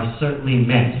engagements are certainly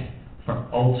meant for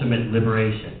ultimate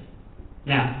liberation.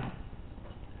 Now,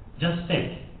 just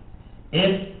think,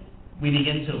 if we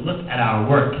begin to look at our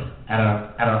work, at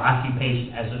our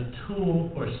occupation as a tool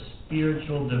for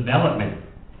spiritual development,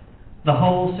 the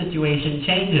whole situation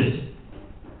changes.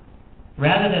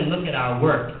 Rather than look at our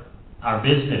work, our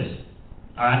business,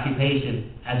 our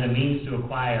occupation as a means to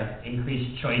acquire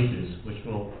increased choices, which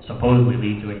will supposedly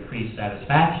lead to increased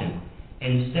satisfaction,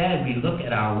 instead we look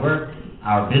at our work,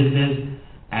 our business,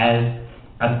 as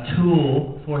a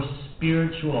tool for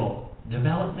spiritual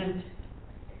development.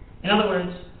 In other words,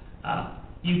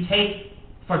 you take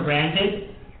for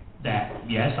granted that,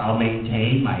 yes, I'll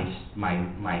maintain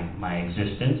my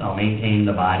existence, I'll maintain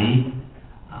the body,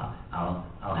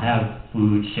 I'll have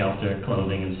food, shelter,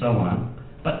 clothing, and so on.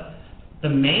 But the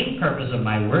main purpose of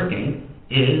my working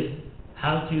is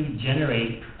how to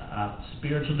generate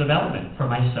spiritual development for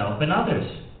myself and others.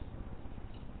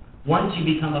 Once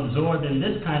you become absorbed in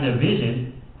this kind of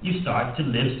vision, you start to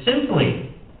live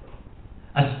simply.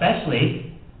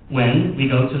 Especially when we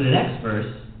go to the next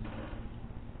verse,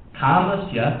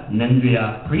 Kamasya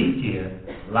nendriya pritir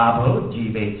labho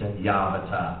jiveta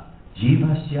yavata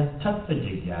jivasya tattva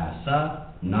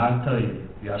jigyasa nartha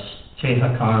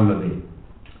yascheha karmavi.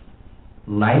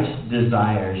 Life's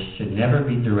desires should never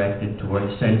be directed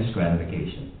towards sense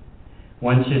gratification.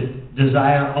 One should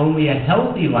desire only a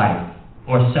healthy life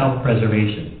or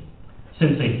self-preservation.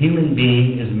 Since a human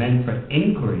being is meant for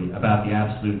inquiry about the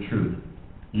absolute truth,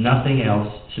 nothing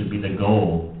else should be the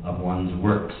goal of one's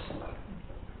works.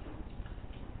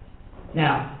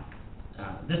 Now,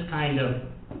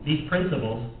 these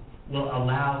principles will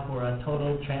allow for a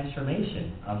total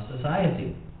transformation of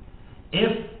society.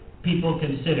 If people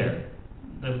consider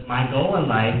that my goal in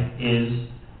life is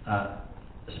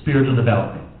spiritual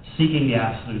development, seeking the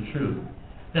absolute truth,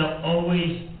 they'll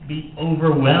always be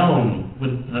overwhelmed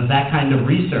with that kind of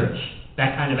research,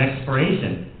 that kind of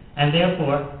exploration, and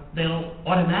therefore they'll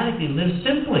automatically live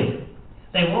simply.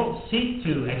 They won't seek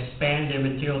to expand their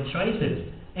material choices.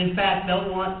 In fact,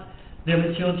 they'll want their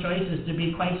material choices to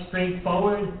be quite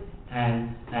straightforward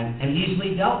and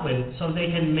easily dealt with, so they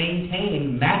can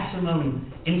maintain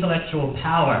maximum intellectual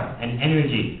power and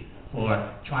energy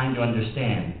for trying to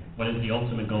understand what is the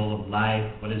ultimate goal of life,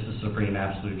 what is the supreme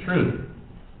absolute truth.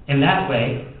 In that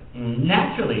way,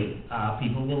 naturally,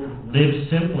 people will live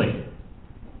simply.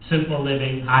 Simple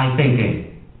living, high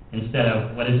thinking, instead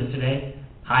of, what is it today?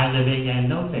 High living and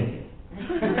no thinking.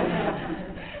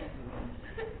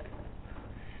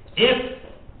 If,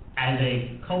 as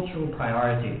a cultural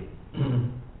priority,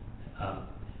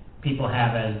 people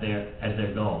have as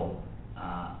their goal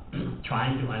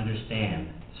trying to understand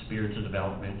spiritual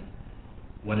development,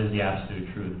 what is the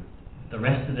absolute truth, the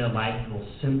rest of their life will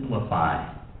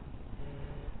simplify.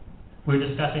 We were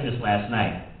discussing this last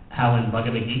night, how in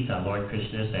Bhagavad Gita, Lord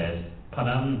Krishna says,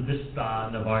 Param Vista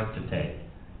Navartate.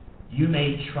 You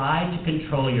may try to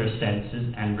control your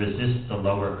senses and resist the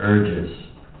lower urges,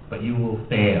 but you will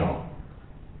fail.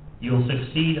 You'll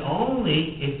succeed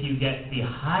only if you get the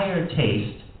higher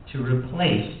taste to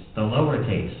replace the lower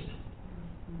taste.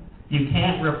 You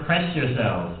can't repress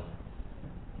yourselves.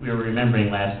 We were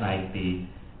remembering last night the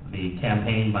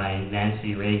campaign by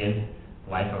Nancy Reagan,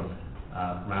 wife of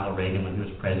Ronald Reagan when he was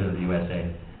president of the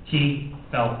USA. She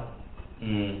felt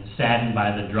saddened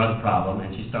by the drug problem,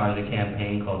 and she started a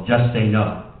campaign called Just Say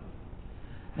No.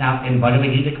 Now, in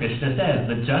Bhagavad Gita, Krishna says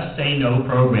the Just Say No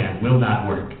program will not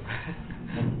work.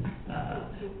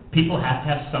 People have to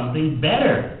have something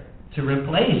better to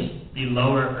replace the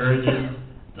lower urges,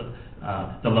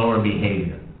 the lower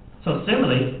behavior. So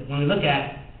similarly, when we look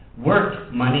at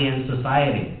work, money, and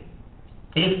society,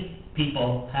 if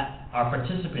people are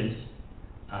participants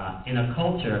in a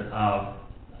culture of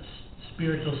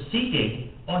spiritual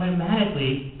seeking,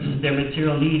 automatically their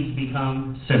material needs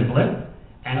become simpler,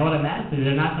 and automatically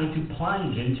they're not going to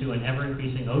plunge into an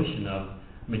ever-increasing ocean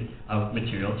of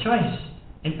material choice.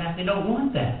 In fact, they don't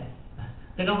want that.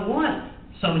 They don't want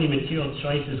so many material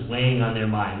choices weighing on their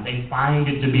mind. They find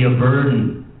it to be a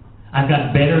burden. I've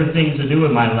got better things to do with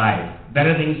my life,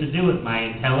 better things to do with my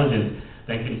intelligence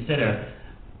than consider,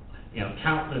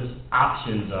 countless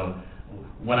options of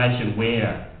what I should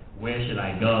wear, where should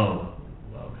I go.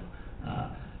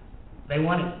 They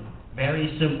want it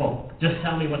very simple. Just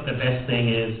tell me what the best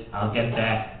thing is, I'll get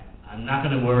that. I'm not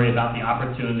going to worry about the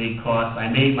opportunity cost. I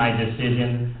made my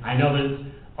decision. I know there's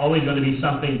always going to be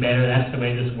something better. That's the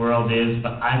way this world is,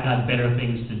 but I've got better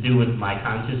things to do with my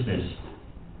consciousness.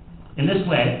 In this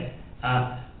way,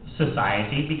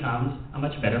 society becomes a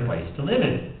much better place to live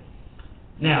in.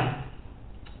 Now,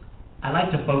 I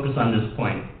like to focus on this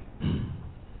point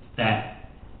that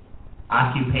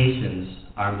occupations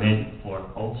are meant for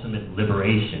ultimate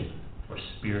liberation, for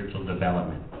spiritual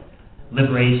development.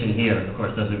 Liberation here, of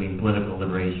course, doesn't mean political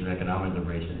liberation or economic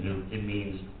liberation. It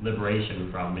means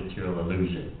liberation from material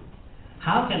illusion.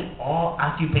 How can all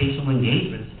occupational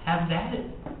engagements have that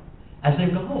as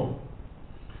their goal?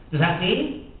 Does that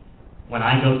mean when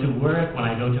I go to work, when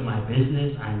I go to my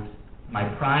business, my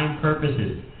prime purpose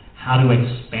is how to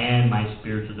expand my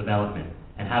spiritual development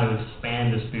and how to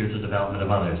expand the spiritual development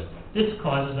of others? This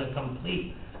causes a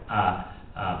complete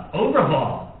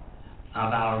overhaul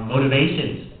of our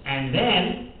motivations. And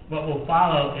then what will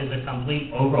follow is a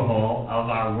complete overhaul of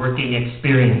our working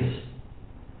experience.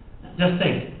 Just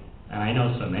think, and I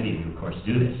know so many of you, of course,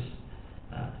 do this.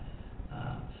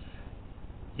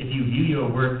 if you view your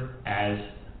work as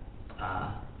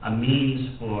a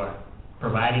means for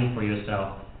providing for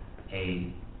yourself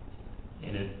in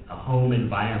a home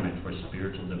environment for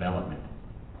spiritual development,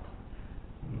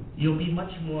 you'll be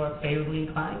much more favorably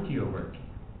inclined to your work.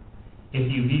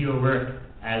 If you view your work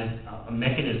as a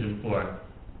mechanism for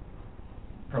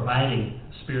providing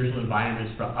spiritual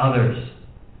environments for others,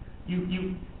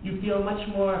 you feel much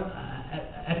more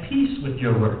at peace with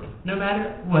your work, no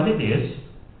matter what it is.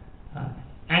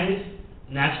 And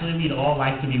naturally, we'd all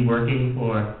like to be working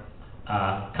for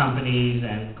companies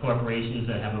and corporations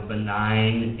that have a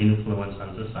benign influence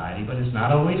on society, but it's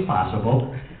not always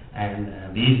possible.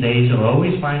 And these days, you'll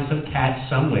always find some catch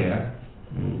somewhere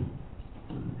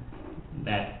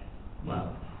that,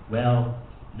 well,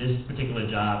 this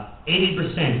particular job,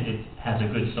 80% it has a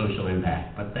good social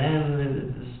impact, but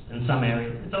then in some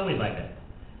areas, it's always like that.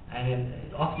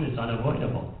 And often it's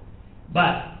unavoidable.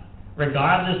 But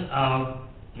regardless of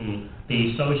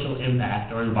the social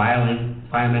impact or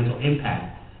environmental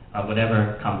impact of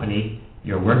whatever company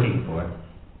you're working for,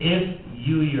 if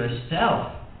you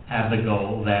yourself have the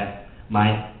goal that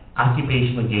my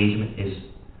occupational engagement is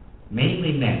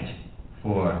mainly meant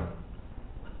for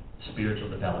spiritual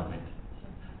development,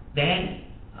 then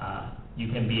you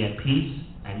can be at peace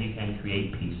and you can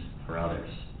create peace for others.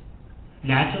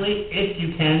 Naturally, if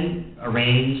you can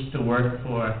arrange to work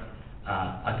for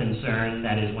a concern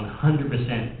that is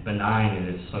 100% benign in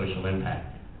its social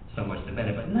impact, so much the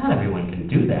better, but not everyone can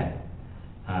do that.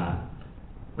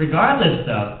 Regardless,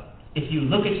 though, if you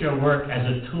look at your work as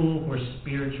a tool for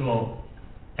spiritual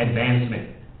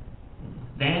advancement,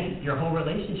 then your whole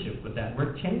relationship with that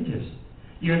work changes.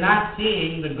 You're not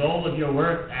seeing the goal of your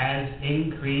work as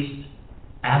increased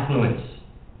affluence.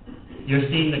 You're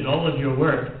seeing the goal of your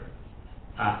work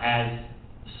as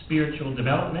spiritual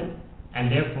development,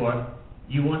 and therefore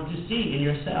you want to see in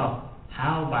yourself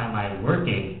how by my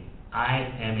working I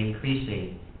am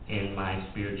increasing in my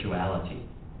spirituality.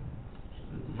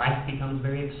 Life becomes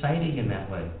very exciting in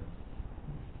that way.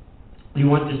 You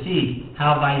want to see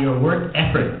how by your work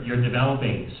effort you're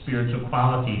developing spiritual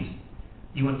qualities.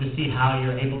 You want to see how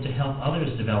you're able to help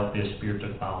others develop their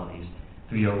spiritual qualities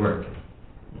through your work.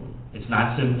 It's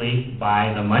not simply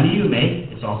by the money you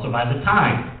make, it's also by the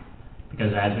time.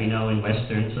 Because as we know in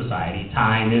Western society,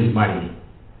 time is money.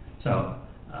 So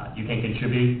you can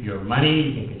contribute your money,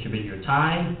 you can contribute your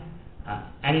time,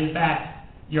 and in fact,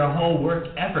 your whole work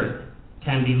effort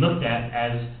can be looked at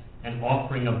as an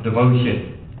offering of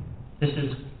devotion. This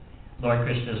is Lord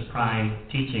Krishna's prime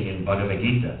teaching in Bhagavad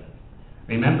Gita.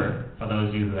 Remember, for those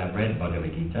of you who have read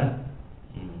Bhagavad Gita,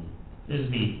 this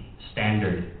is the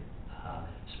standard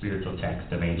spiritual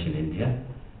text of ancient India,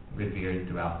 revered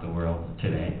throughout the world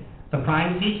today. The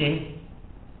prime teaching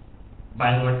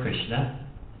by Lord Krishna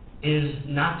is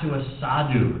not to a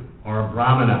sadhu or a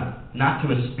brahmana, not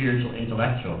to a spiritual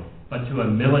intellectual, but to a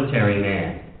military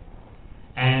man.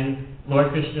 And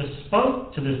Lord Krishna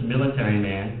spoke to this military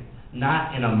man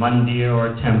not in a mandir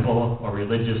or a temple or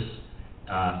religious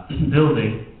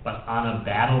building, but on a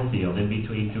battlefield in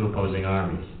between two opposing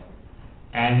armies.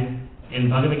 And in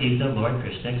Bhagavad Gita, Lord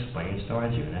Krishna explains to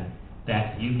Arjuna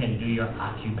that you can do your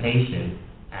occupation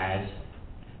as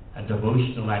a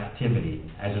devotional activity,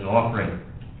 as an offering.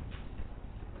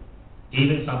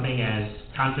 Even something as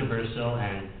controversial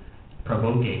and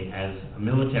provoking as a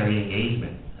military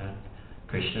engagement.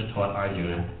 Krishna taught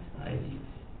Arjuna,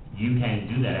 you can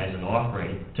do that as an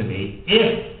offering to me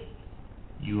if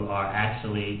you are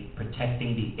actually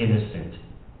protecting the innocent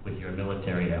with your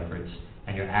military efforts,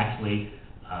 and you're actually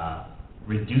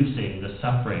reducing the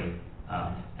suffering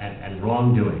and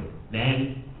wrongdoing.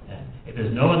 Then, if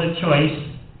there's no other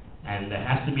choice, and there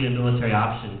has to be a military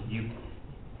option,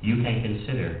 you can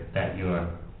consider that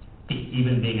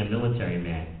even being a military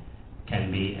man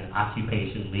can be an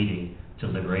occupation leading to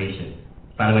liberation.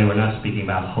 By the way, we're not speaking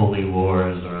about holy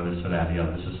wars or this or that or the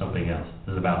other. This is something else.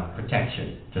 This is about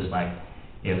protection. Just like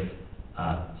if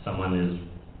someone is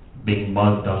being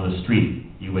mugged on the street,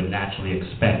 you would naturally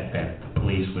expect that the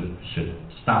police should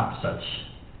stop such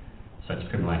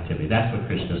criminal activity. That's what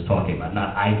Krishna is talking about,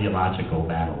 not ideological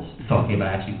battles. He's talking about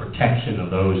actually protection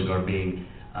of those who are being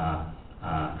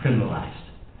criminalized.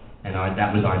 And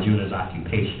that was Arjuna's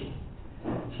occupation.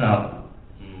 So,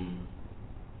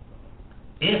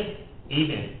 if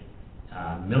even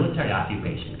military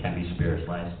occupation can be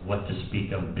spiritualized, what to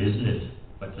speak of business,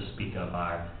 what to speak of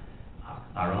our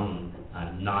own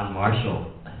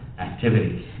non-martial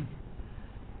activities.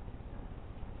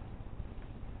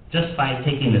 Just by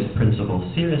taking this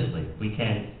principle seriously, we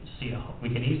can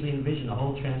easily envision a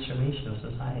whole transformation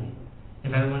of society.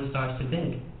 If everyone starts to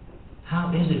think,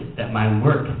 how is it that my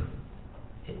work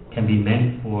can be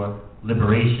meant for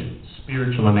liberation,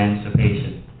 spiritual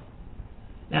emancipation.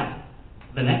 Now,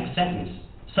 the next sentence,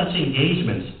 such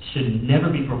engagements should never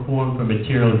be performed for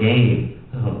material gain.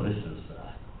 Oh, this is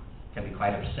can be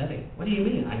quite upsetting. What do you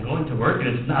mean? I'm going to work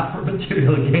and it's not for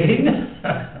material gain?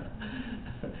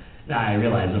 Now, I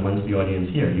realize amongst the audience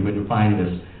here, you wouldn't find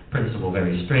this principle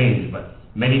very strange, but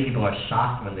many people are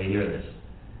shocked when they hear this.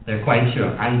 They're quite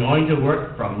sure. I'm going to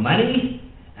work for money,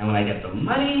 and when I get the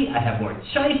money, I have more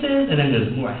choices, and then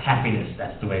there's more happiness.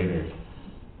 That's the way it is.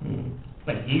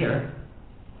 But here,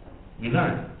 we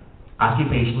learn,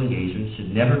 occupational engagements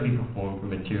should never be performed for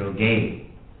material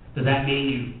gain. Does that mean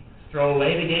you throw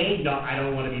away the gain? No, I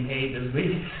don't want to be paid this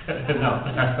week. No,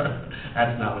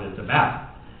 that's not what it's about.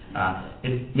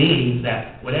 It means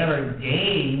that whatever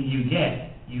gain you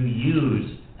get, you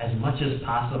use as much as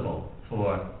possible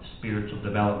for spiritual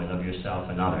development of yourself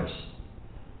and others.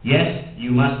 Yes,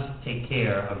 you must take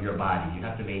care of your body. You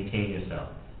have to maintain yourself.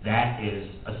 That is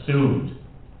assumed.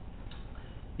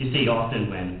 You see, often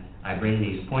when I bring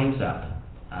these points up,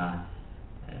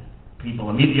 people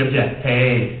immediately object.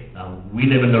 Hey, we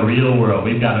live in the real world.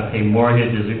 We've got to pay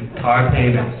mortgages and car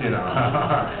payments, you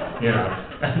know. You know,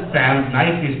 sounds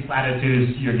nice, these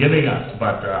platitudes you're giving us,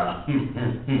 but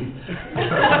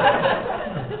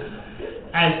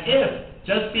as if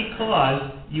just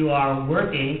because you are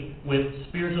working with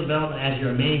spiritual development as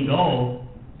your main goal,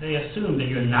 they assume that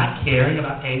you're not caring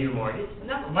about paying your mortgage.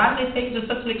 No, why do they take it to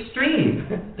such an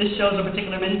extreme? This shows a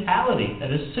particular mentality,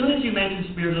 that as soon as you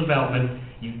mention spiritual development,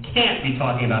 you can't be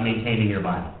talking about maintaining your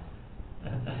body.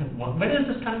 Where does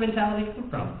this kind of mentality come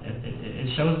from?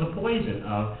 It shows the poison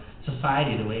of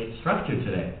society, the way it's structured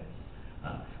today.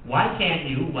 Why can't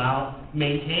you, while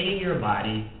maintaining your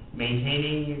body,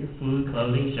 maintaining your food,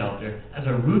 clothing, shelter, as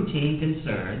a routine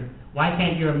concern, why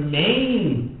can't your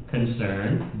main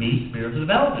concern be spiritual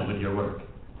development with your work?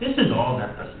 This is all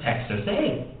that the texts are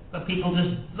saying. But people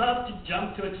just love to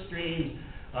jump to extremes.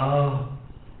 Oh,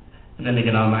 and then they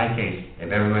get on my case.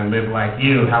 If everyone lived like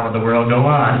you, how would the world go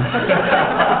on?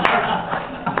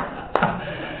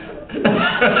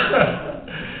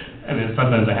 And then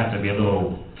sometimes I have to be a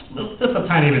little just a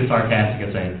tiny bit sarcastic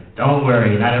and say, don't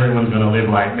worry, not everyone's going to live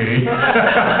like me.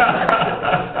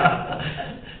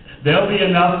 There'll be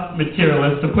enough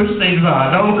materialists to push things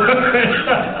on. Don't worry.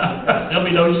 There'll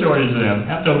be no shortage of them.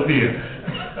 Have no fear.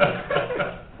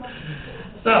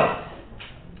 So,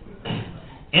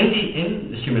 in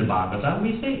the Srimad Bhagavatam,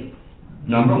 we see,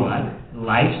 number one,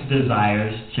 life's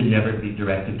desires should never be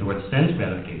directed towards sense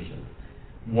gratification.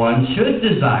 One should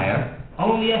desire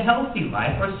only a healthy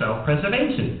life or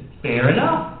self-preservation. Fair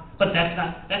enough. But that's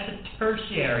a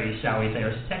tertiary, shall we say,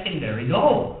 or secondary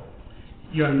goal.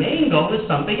 Your main goal is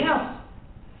something else.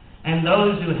 And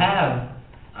those who have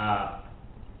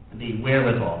the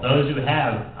wherewithal, those who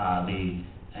have the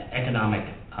economic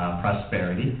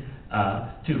prosperity,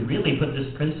 to really put this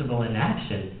principle in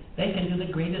action, they can do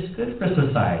the greatest good for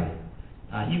society.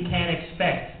 You can't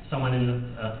expect someone in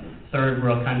a third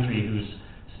world country who's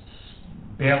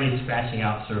barely scratching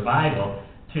out survival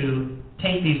to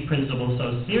take these principles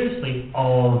so seriously,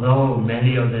 although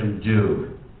many of them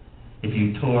do. If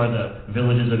you tour the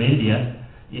villages of India,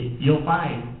 you'll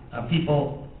find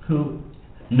people who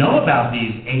know about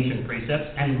these ancient precepts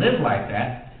and live like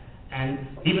that, and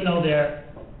even though they're,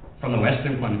 from the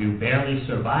Western point of view, barely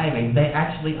surviving, they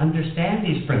actually understand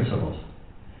these principles.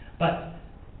 But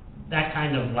that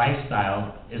kind of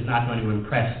lifestyle is not going to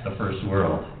impress the first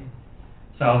world.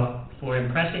 So, for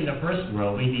impressing the first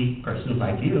world, we need persons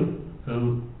like you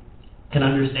who can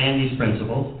understand these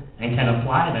principles and can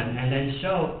apply them and then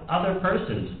show other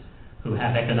persons who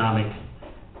have economic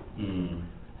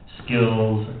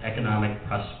skills, economic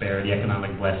prosperity,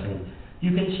 economic blessing.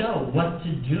 You can show what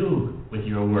to do with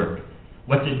your work,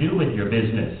 what to do with your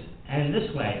business. And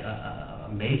this way, a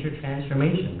major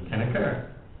transformation can occur.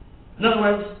 In other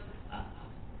words,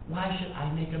 why should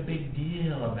I make a big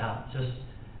deal about just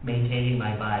maintaining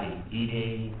my body,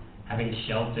 eating, having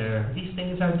shelter? These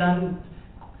things are done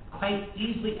quite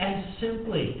easily and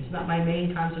simply. It's not my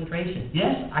main concentration.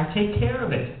 Yes, I take care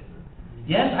of it.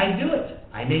 Yes, I do it.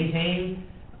 I maintain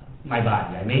my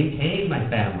body. I maintain my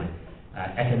family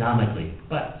economically.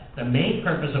 But the main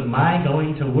purpose of my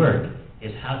going to work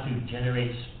is how to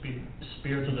generate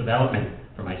spiritual development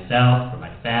for myself, for my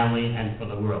family, and for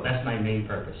the world. That's my main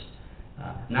purpose.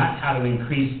 Not how to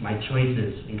increase my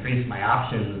choices, increase my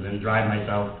options, and drive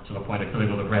myself to the point of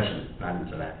clinical depression. Not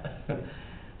into that.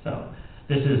 So,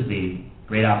 this is the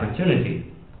great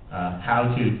opportunity,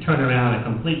 how to turn around a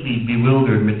completely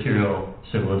bewildered material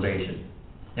civilization,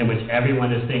 in which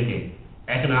everyone is thinking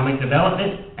economic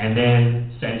development and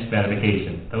then sense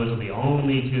gratification. Those are the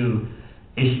only two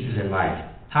issues in life.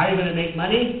 How are you going to make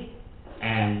money?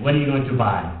 And what are you going to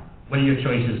buy? What are your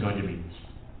choices going to be?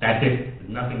 That's it. There's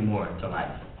nothing more to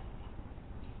life.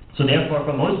 So therefore,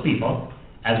 for most people,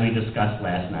 as we discussed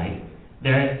last night,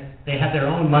 they have their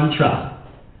own mantra,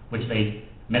 which they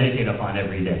meditate upon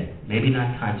every day. Maybe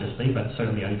not consciously, but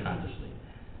certainly unconsciously.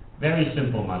 Very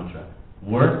simple mantra.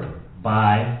 Work,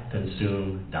 buy,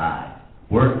 consume, die.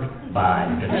 Work, buy,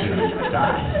 consume,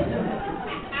 die.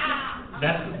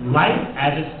 That's life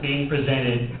as it's being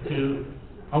presented to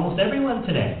almost everyone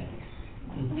today.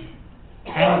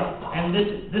 And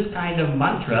this kind of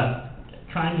mantra,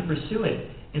 trying to pursue it,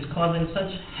 is causing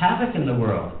such havoc in the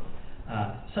world,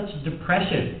 such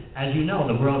depression. As you know,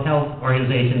 the World Health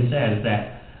Organization says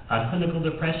that clinical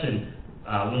depression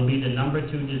will be the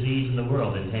 #2 disease in the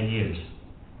world in 10 years.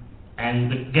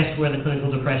 And guess where the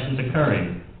clinical depression is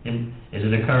occurring? Is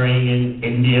it occurring in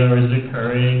India, or is it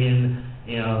occurring in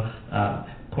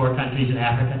poor countries in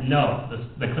Africa? No,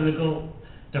 the clinical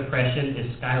depression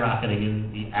is skyrocketing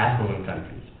in the affluent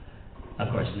countries. Of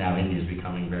course, now India is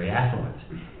becoming very affluent.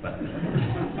 But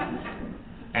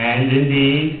and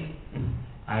indeed,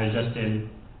 I was just in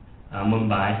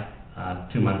Mumbai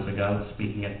 2 months ago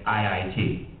speaking at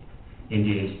IIT,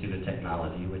 India Institute of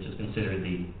Technology, which is considered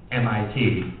the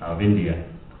MIT of India.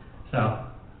 So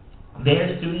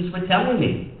their students were telling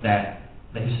me that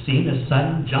they've seen a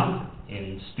sudden jump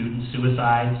in student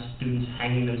suicides, students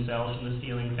hanging themselves from the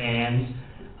ceiling fans.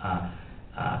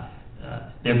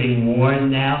 They're being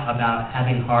warned now about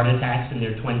having heart attacks in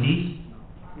their 20s,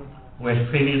 whereas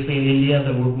previously in India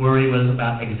the worry was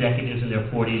about executives in their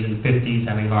 40s and 50s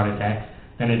having heart attacks.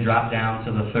 Then it dropped down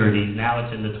to the 30s. Now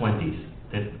it's in the 20s.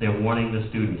 They're warning the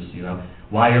students,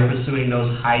 while you're pursuing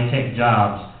those high-tech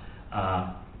jobs,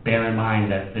 bear in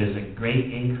mind that there's a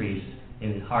great increase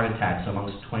in heart attacks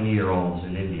amongst 20-year-olds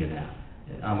in India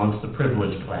now, amongst the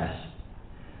privileged class.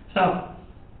 So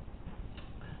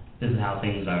this is how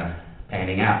things are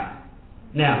panning out.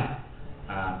 Now,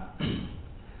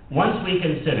 once we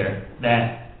consider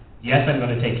that, yes, I'm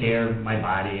going to take care of my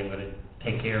body, I'm going to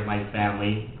take care of my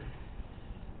family,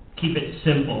 keep it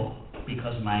simple,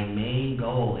 because my main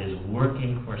goal is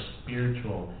working for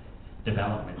spiritual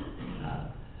development.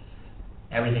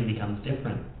 Everything becomes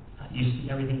different. You see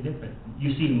everything different.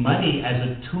 You see money as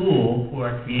a tool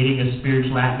for creating a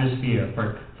spiritual atmosphere,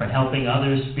 for helping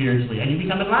others spiritually, and you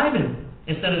become enlivened.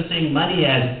 Instead of seeing money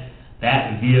as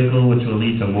that vehicle which will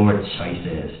lead to more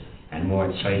choices, and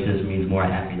more choices means more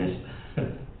happiness.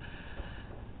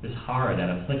 This horror that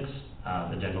afflicts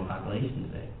the general population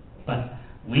today. But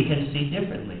we can see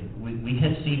differently. We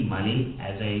can see money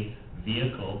as a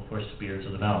vehicle for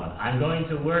spiritual development. I'm going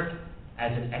to work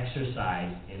as an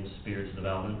exercise in spiritual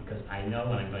development because I know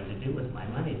what I'm going to do with my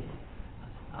money.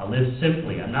 I'll live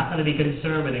simply. I'm not going to be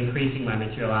concerned with increasing my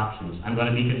material options. I'm going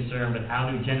to be concerned with how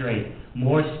to generate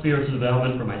more spiritual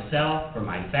development for myself, for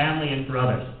my family, and for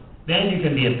others. Then you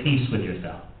can be at peace with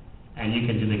yourself, and you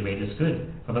can do the greatest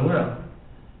good for the world.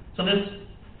 So this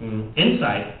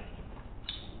insight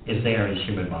is there in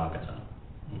Srimad Bhagavatam.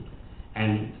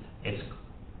 And it's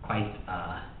quite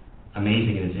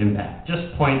amazing in its impact.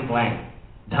 Just point blank.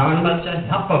 Dharmacha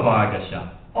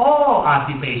Helpavargasha. All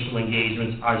occupational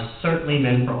engagements are certainly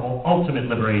meant for ultimate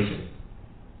liberation.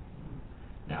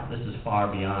 Now, this is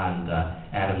far beyond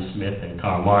Adam Smith and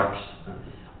Karl Marx.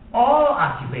 All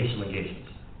occupational engagements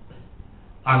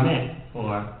are meant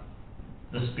for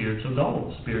the spiritual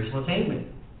goal, spiritual attainment.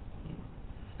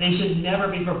 They should never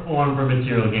be performed for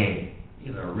material gain.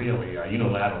 These are really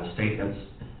unilateral statements.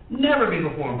 Never be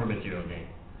performed for material gain.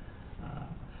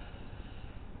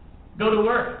 Go to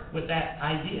work with that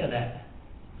idea that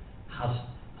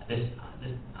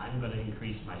I'm going to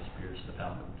increase my spiritual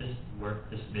development. This work,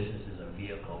 this business is a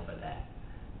vehicle for that.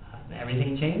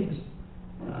 Everything changes.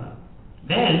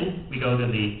 Then we go to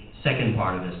the second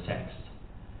part of this text.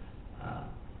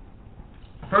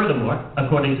 Furthermore,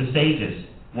 according to sages,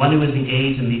 one who is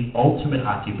engaged in the ultimate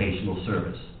occupational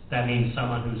service, that means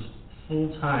someone who's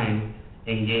full-time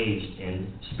engaged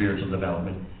in spiritual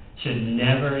development, should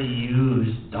never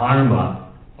use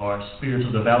dharma or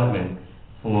spiritual development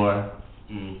for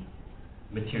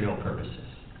material purposes.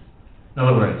 In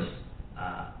other words,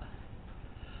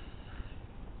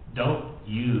 don't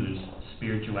use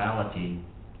spirituality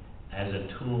as a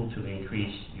tool to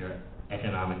increase your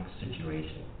economic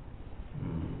situation.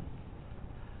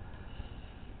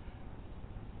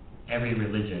 Every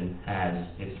religion has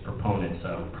its proponents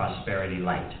of prosperity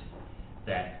light,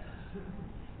 that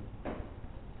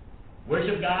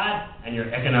worship God and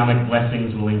your economic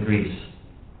blessings will increase.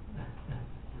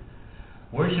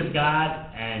 Worship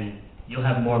God and you'll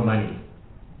have more money.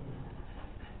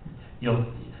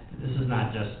 this is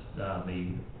not just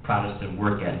the Protestant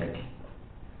work ethic,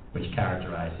 which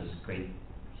characterizes great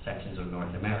sections of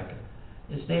North America.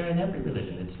 It's there in every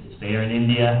religion. It's there in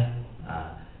India.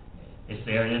 It's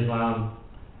there in Islam.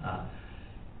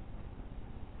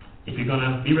 If you're going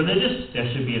to be religious,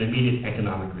 there should be an immediate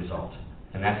economic result.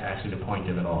 And that's actually the point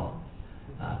of it all.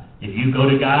 If you go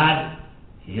to God,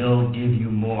 He'll give you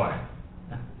more.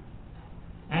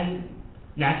 And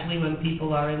naturally, when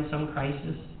people are in some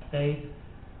crisis, they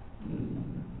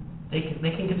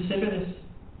can consider this.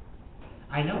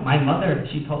 I know, my mother,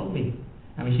 she told me,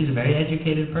 I mean, she's a very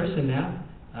educated person now.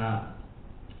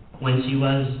 When she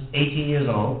was 18 years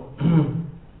old,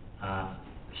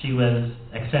 she was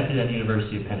accepted at the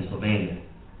University of Pennsylvania,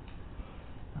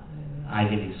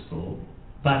 Ivy League school.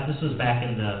 But this was back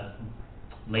in the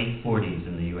late 40s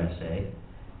in the USA,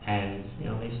 and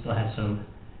they still had some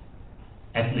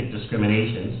ethnic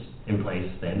discriminations in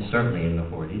place then, certainly in the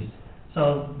 40s.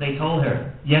 So they told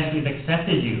her, yes, we've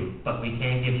accepted you, but we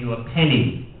can't give you a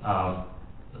penny of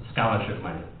scholarship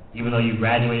money. Even though you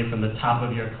graduated from the top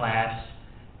of your class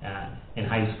in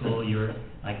high school, you're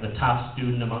like the top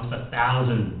student amongst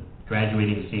 1,000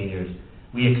 graduating seniors.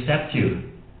 We accept you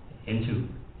into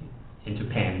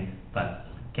Penn, but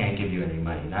can't give you any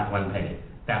money, not one penny.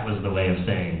 That was the way of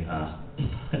saying,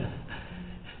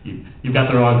 you've got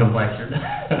the wrong complexion.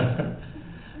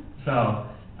 So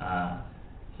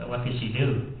what could she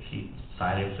do? She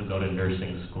decided to go to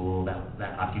nursing school.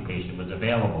 That occupation was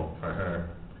available for her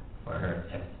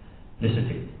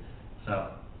ethnicity.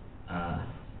 So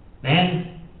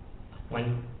then,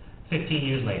 when 15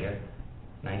 years later,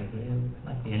 like the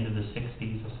end of the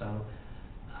 60s or so,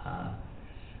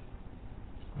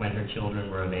 when her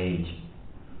children were of age,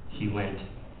 she went,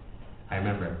 I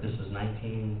remember, this was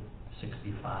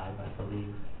 1965, I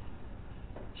believe.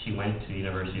 She went to the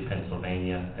University of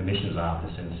Pennsylvania admissions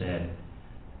office and said,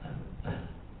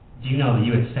 do you know that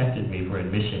you accepted me for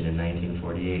admission in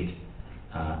 1948,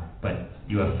 but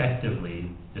you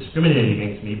effectively discriminated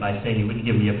against me by saying you wouldn't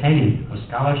give me a penny of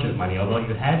scholarship money, although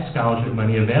you had scholarship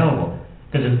money available.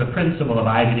 Because it's the principle of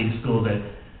Ivy League school that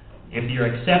if you're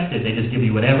accepted, they just give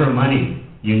you whatever money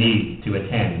you need to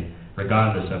attend,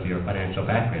 regardless of your financial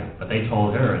background. But they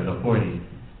told her in the 40s,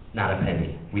 not a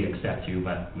penny. We accept you,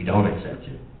 but we don't accept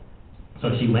you.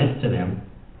 So she went to them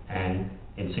and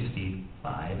in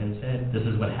 65 and said, this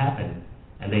is what happened.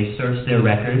 And they searched their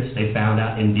records. They found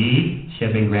out, indeed, she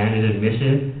had been granted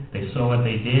admission. They saw what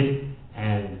they did,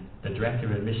 and the director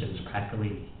of admissions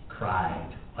practically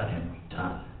cried, what have we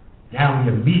done? Now we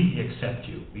immediately accept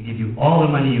you. We give you all the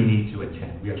money you need to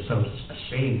attend. We are so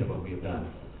ashamed of what we have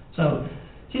done. So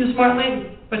she's a smart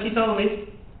lady, but she told me,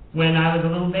 when I was a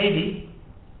little baby,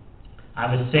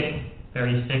 I was sick,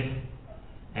 very sick,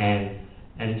 and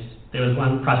there was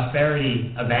one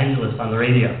prosperity evangelist on the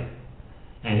radio,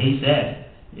 and he said,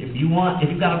 if you've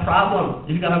got a problem,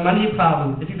 if you've got a money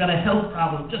problem, if you've got a health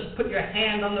problem, just put your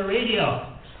hand on the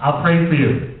radio. I'll pray for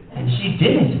you. And she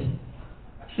did it.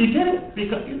 She did it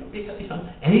because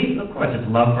and he, of course, it's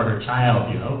love for her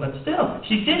child, but still,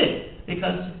 she did it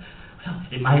because, well,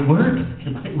 it might work.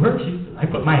 It might work. I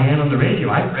put my hand on the radio.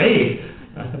 I prayed.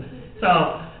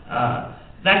 So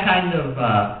that kind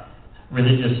of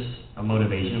religious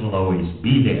motivation will always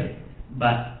be there.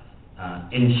 But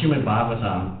in Srimad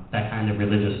Bhagavatam, that kind of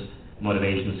religious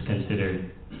motivation is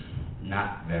considered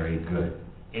not very good.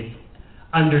 It's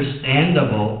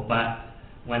understandable, but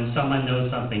when someone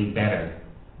knows something better,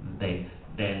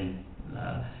 then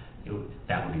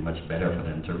that would be much better for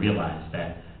them to realize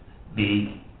that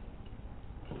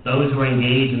those who are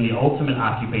engaged in the ultimate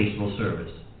occupational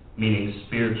service, meaning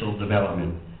spiritual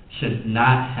development, should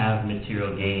not have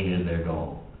material gain as their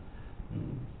goal.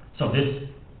 So this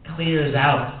clears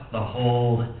out the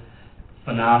whole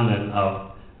phenomenon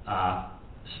of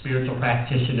spiritual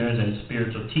practitioners and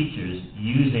spiritual teachers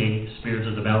using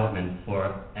spiritual development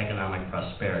for economic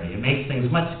prosperity. It makes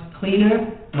things much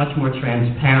cleaner, much more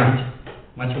transparent,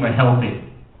 much more healthy.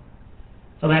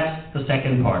 So that's the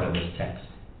second part of this text.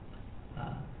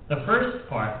 The first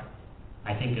part,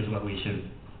 I think, is what we should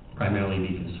primarily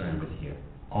be concerned with here.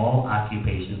 All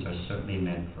occupations are certainly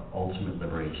meant for ultimate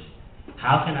liberation.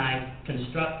 How can I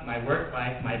construct my work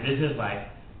life, my business life,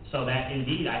 so that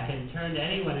indeed I can turn to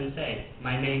anyone and say,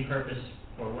 my main purpose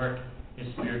for work is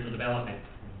spiritual development,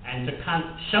 and to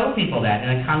show people that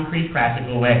in a concrete,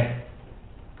 practical way.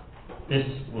 This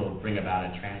will bring about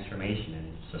a transformation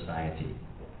in society.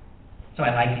 So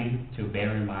I'd like you to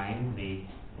bear in mind the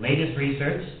latest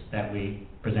research that we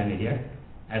presented here,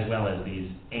 as well as these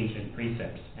ancient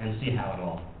precepts, and see how it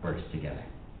all works together.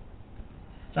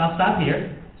 So I'll stop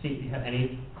here, see if you have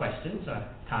any questions or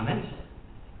comments.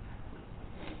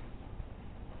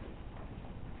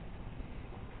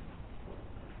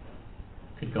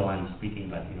 could go on speaking,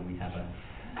 but, we have a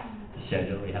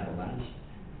schedule, we have a lunch.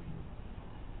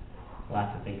 A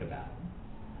lot to think about.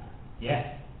 Yes?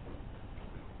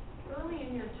 Early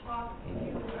in your talk, you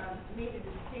made a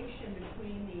distinction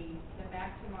between the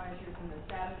maximizers and the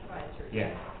satisficers.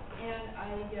 Yes. And I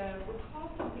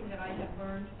recall something that I had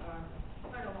learned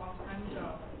quite a long time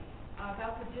ago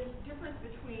about the difference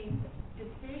between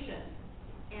decisions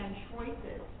and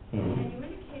choices. Mm-hmm. And you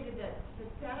indicated that the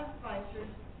satisficers,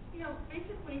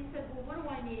 basically said, well, what do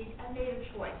I need? I made a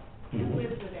choice and Mm-hmm.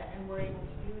 lived with it, and were able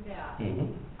to do that.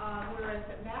 Mm-hmm. Whereas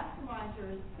the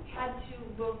maximizers had to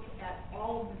look at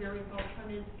all of the various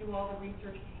alternatives, do all the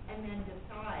research, and then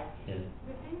decide. Yes.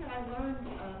 The thing that I learned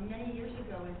many years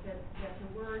ago is that the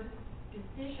word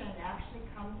decision actually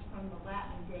comes from the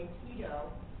Latin decido,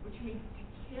 which means to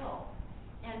kill.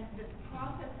 And the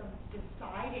process of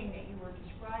deciding that you were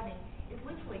describing is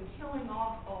literally killing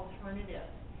off alternatives,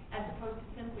 as opposed to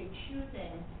simply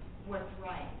choosing what's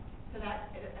right. So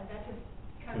that just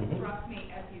kind of Mhm. struck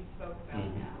me as you spoke about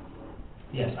Mhm. that.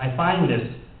 Yes, I find this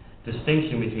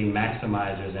distinction between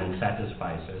maximizers and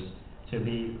satisficers to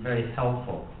be very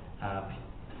helpful.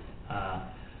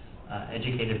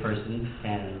 Educated person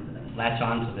can latch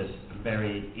on to this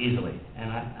very easily. And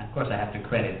of course, I have to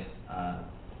credit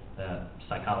the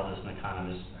psychologist and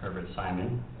economist Herbert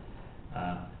Simon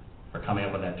for coming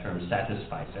up with that term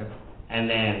satisficer. And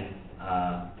then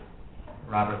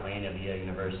Robert Lane of Yale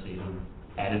University, who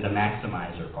added the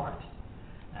maximizer part.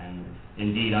 And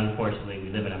indeed, unfortunately, we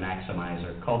live in a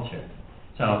maximizer culture.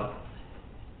 So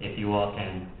if you all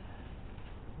can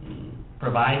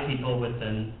provide people with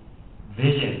a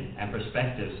vision and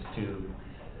perspectives to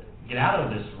get out of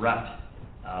this rut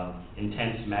of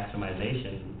intense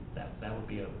maximization, that would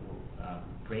be of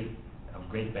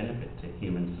great benefit to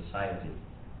human society,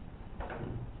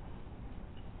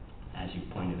 as you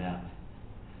pointed out.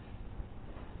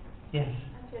 Yes.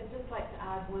 Actually, I'd just like to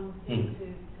add one thing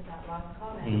to that last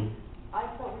comment. I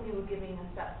thought when you were giving us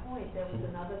that point, there was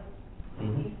another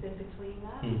piece in between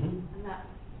that, and that's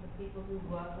the people who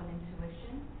work on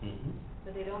intuition.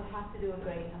 So they don't have to do a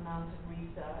great amount of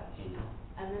research,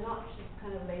 and they're not just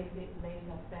kind of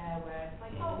laissez-faire where it's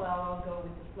like, oh well, I'll go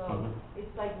with the flow.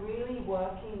 It's like really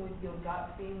working with your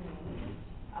gut feeling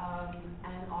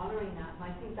and honoring that. And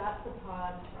I think that's the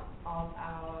part of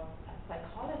our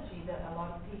psychology that a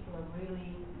lot of people are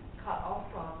really cut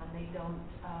off from, and they don't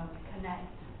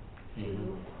connect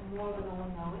to more of an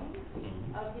all-knowing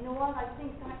of, you know what, I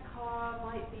think that car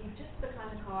might be just the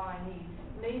kind of car I need.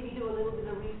 Maybe do a little bit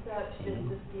of research just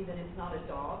to see that it's not a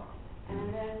dog,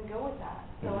 and then go with that.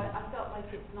 So I felt like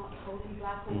it's not totally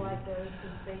black or white, there is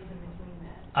some space in between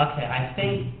there. Okay, I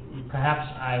think perhaps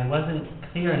I wasn't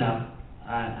clear enough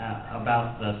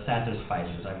about the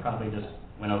satisficers. I probably just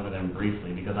went over them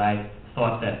briefly because I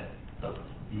thought that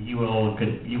you would all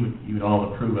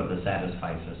approve of the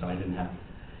satisficer, so I didn't have.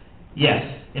 Yes,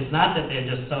 it's not that they're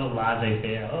just so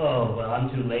laissez-faire. Oh, well, I'm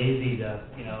too lazy to,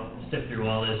 sift through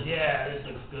all this. Yeah, this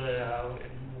looks good.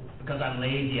 Because I'm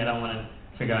lazy, I don't want to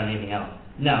figure out anything else.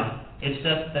 No, it's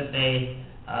just that they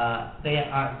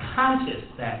are conscious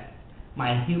that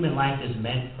my human life is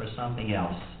meant for something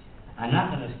else. I'm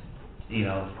not going to,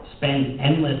 spend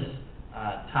endless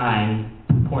time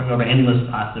poring over endless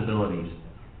possibilities.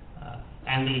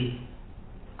 And the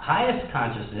highest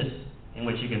consciousness in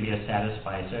which you can be a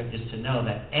satisficer is to know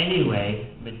that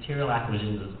anyway, material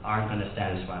acquisitions aren't going to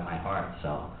satisfy my heart,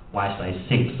 so why should I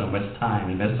sink so much time,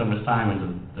 invest so much time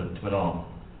into it all?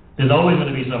 There's always going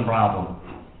to be some problem.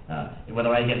 Whether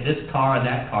I get this car or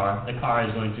that car, the car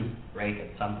is going to break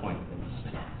at some point.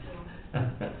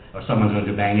 Or someone's going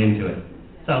to bang into it.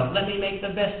 So let me make the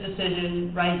best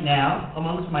decision right now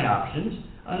amongst my options.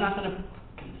 I'm not going to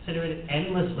consider it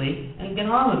endlessly and get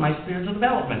on with my spiritual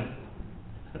development.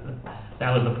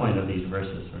 That was the point of these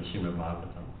verses from Srimad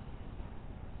Bhagavatam.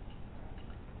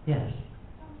 Yes?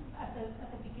 At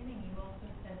the beginning, you also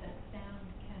said that sound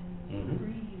can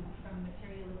free you from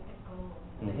materialistic goals.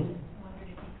 I just wondered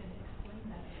if you could explain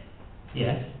that a bit.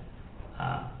 Yes.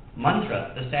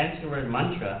 Mantra, the Sanskrit word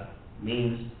mantra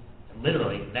means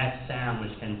literally that sound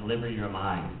which can deliver your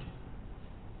mind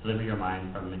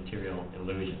from material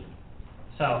illusion.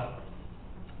 So,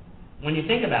 when you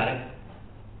think about it,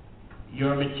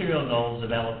 your material goals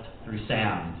developed through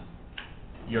sound.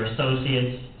 Your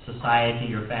associates, society,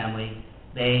 your family,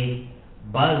 they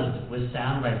buzzed with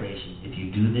sound vibration. If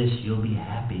you do this, you'll be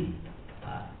happy.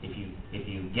 If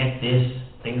you get this,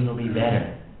 things will be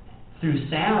better. Through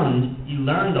sound, you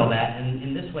learned all that, and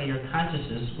in this way, your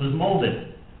consciousness was molded.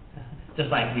 Just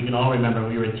like we can all remember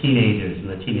we were teenagers, and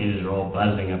the teenagers are all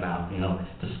buzzing about,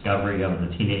 discovery of the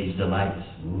teenage delights.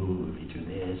 Ooh, if you do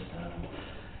this,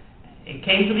 It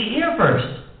came to the ear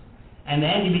first. And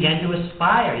then you began to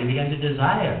aspire, you began to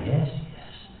desire. Yes,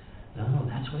 yes. No,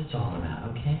 that's what it's all about,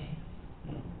 okay?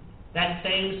 That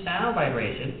same sound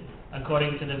vibration,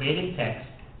 according to the Vedic text,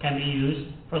 can be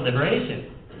used for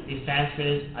liberation. The Sanskrit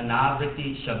is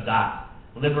anavriti shabdat,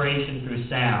 liberation through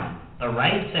sound. The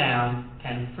right sound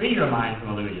can free your mind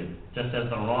from illusion, just as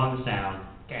the wrong sound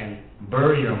can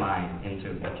bury your mind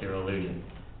into material illusion.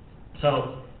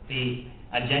 So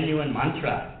a genuine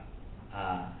mantra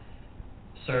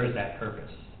serves that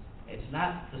purpose. It's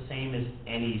not the same as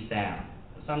any sound.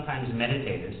 Sometimes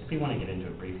meditators, if you want to get into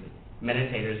it briefly,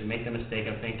 meditators make the mistake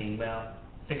of thinking, well,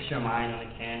 fix your mind on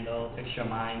a candle, fix your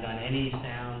mind on any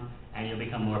sound, and you'll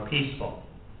become more peaceful.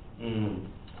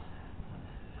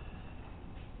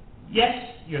 Yes,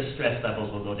 your stress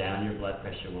levels will go down, your blood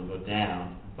pressure will go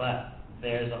down, but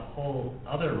there's a whole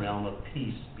other realm of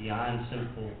peace beyond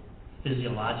simple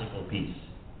physiological peace.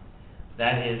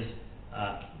 That is,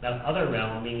 that other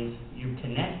realm means you're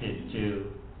connected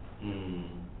to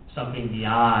something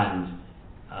beyond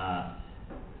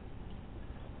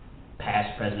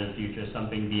past, present, future,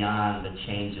 something beyond the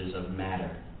changes of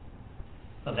matter.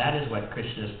 So that is what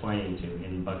Krishna is pointing to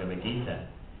in Bhagavad Gita.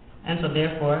 And so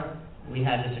therefore, we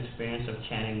had this experience of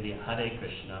chanting the Hare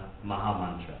Krishna Maha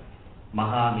Mantra.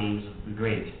 Maha means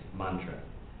great mantra,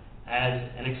 as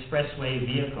an expressway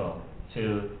vehicle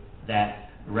to that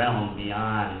realm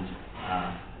beyond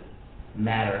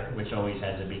matter, which always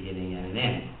has a beginning and an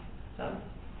end. So,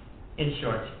 in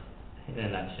short, in a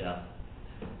nutshell,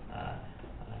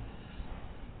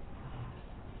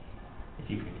 if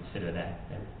you could consider that.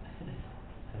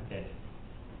 Okay.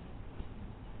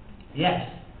 Yes.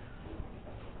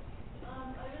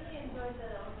 I really enjoyed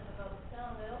that element about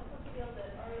sound. I also feel that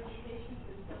our education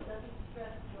system doesn't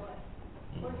stress joy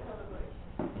or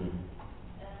celebration.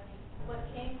 And what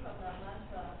came from that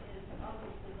mantra is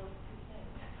obviously those two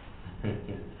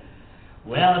things.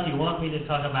 Well, if you want me to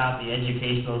talk about the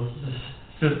educational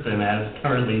system as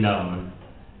currently known,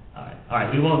 all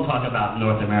right, we won't talk about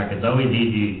North America, though we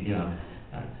need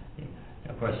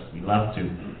of course, we love to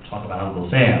talk about Uncle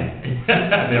Sam,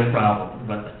 their problems,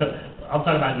 but I'll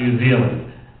talk about New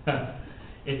Zealand.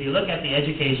 If you look at the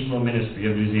Educational Ministry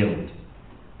of New Zealand,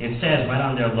 it says right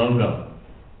on their logo,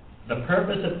 the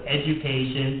purpose of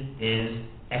education is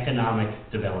economic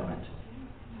development.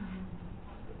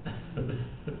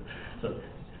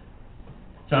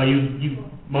 So you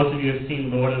most of you have seen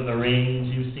Lord of the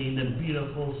Rings, you've seen the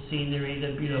beautiful scenery,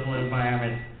 the beautiful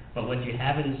environment, but what you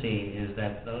haven't seen is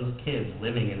that those kids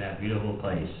living in that beautiful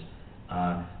place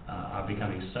are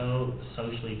becoming so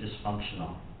socially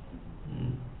dysfunctional.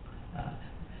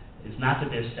 It's not that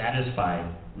they're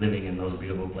satisfied living in those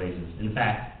beautiful places. In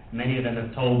fact, many of them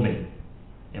have told me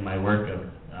in my work of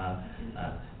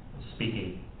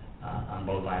speaking on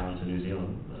both islands of New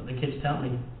Zealand, the kids tell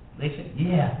me, they say,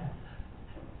 yeah,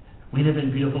 we live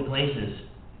in beautiful places,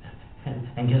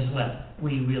 and guess what?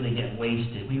 We really get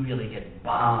wasted. We really get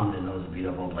bombed in those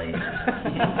beautiful places.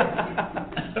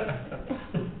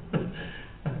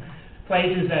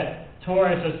 Places that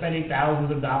tourists are spending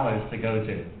thousands of dollars to go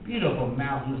to. Beautiful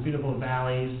mountains, beautiful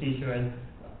valleys, seashore.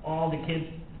 All the kids,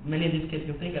 many of these kids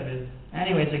can think of it.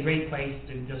 Anyway, it's a great place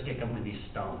to just get completely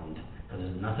stoned because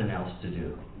there's nothing else to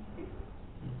do.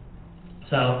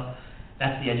 So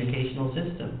that's the educational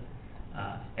system.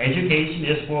 Education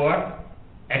is for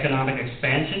economic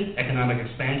expansion. Economic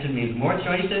expansion means more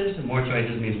choices, and more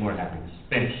choices means more happiness.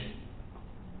 Finished.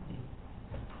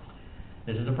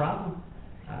 This is the problem.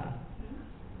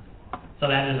 So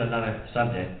that is another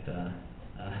subject,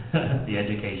 the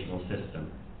educational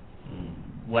system.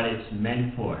 What it's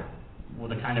meant for, well,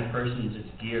 the kind of persons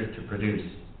it's geared to produce.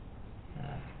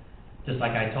 Just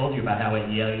like I told you about how at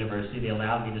Yale University they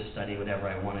allowed me to study whatever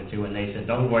I wanted to, and they said,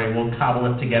 don't worry, we'll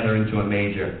cobble it together into a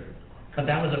major. But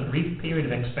that was a brief period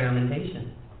of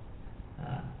experimentation.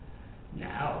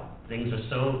 Now, things are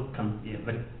so,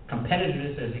 the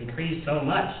competitiveness has increased so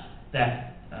much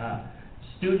that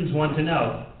students want to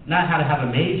know not how to have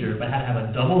a major, but how to have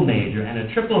a double major and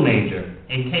a triple major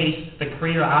in case the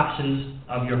career options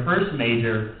of your first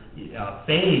major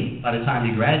fade by the time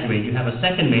you graduate. You have a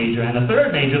second major and a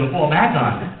third major to fall back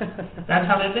on. That's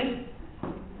how they think.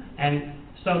 And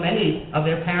so many of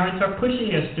their parents are pushing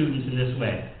their students in this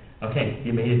way. Okay,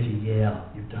 you made it to Yale,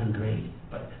 you've done great,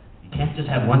 but you can't just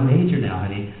have one major now,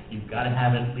 honey. You've got to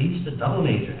have at least a double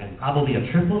major and probably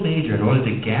a triple major in order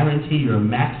to guarantee your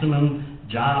maximum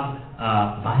job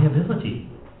viability.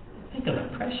 Think of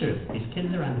the pressure these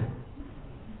kids are under.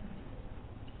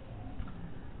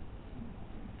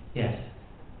 Yes?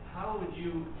 How would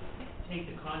you take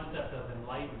the concept of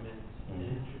enlightenment and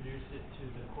introduce it to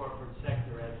the corporate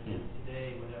sector as it is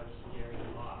today without scaring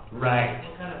them off. Right.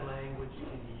 What kind of language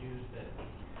can you use that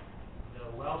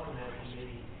they'll welcome it and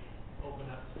maybe open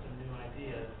up to some new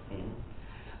ideas?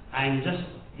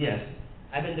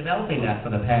 I've been developing that for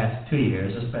the past 2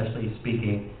 years, especially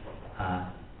speaking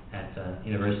at the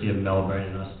University of Melbourne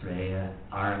in Australia,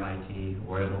 RMIT,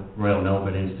 Royal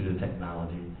Melbourne Institute of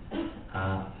Technology.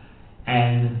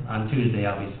 And on Tuesday,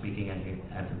 I'll be speaking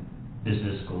at the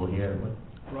business school here.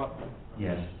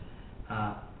 Yes.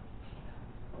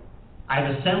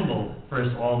 I've assembled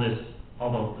first all the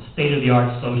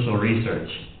state-of-the-art social research,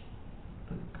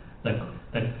 the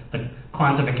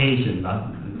quantification,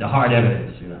 the hard evidence,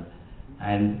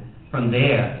 and from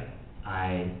there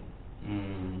I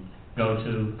go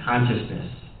to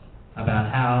consciousness,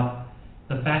 about how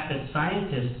the fact that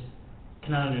scientists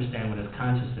cannot understand what is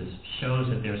consciousness shows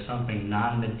that there's something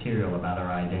non-material about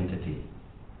our identity.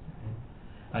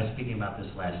 I was speaking about this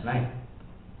last night,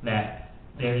 that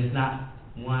there is not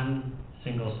one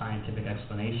single scientific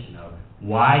explanation of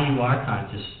why you are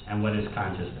conscious and what is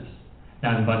consciousness.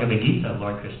 Now in Bhagavad Gita,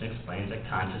 Lord Krishna explains that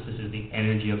consciousness is the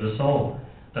energy of the soul.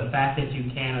 The fact that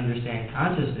you can't understand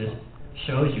consciousness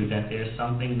shows you that there's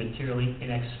something materially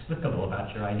inexplicable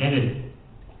about your identity.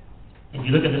 If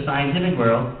you look at the scientific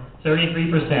world,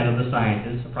 33% of the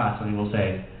scientists approximately will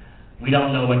say, we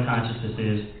don't know what consciousness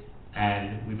is,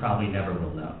 and we probably never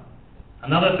will know.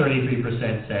 Another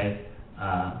 33% say,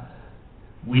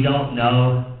 we don't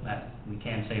know, we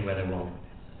can't say whether we'll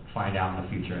find out in the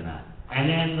future or not. And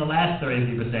then the last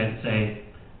 33% say,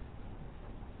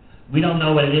 we don't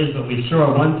know what it is, but we're sure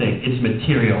of one thing, it's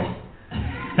material.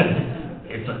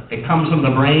 It comes from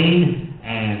the brain,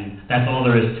 and that's all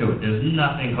there is to it. There's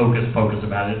nothing hocus pocus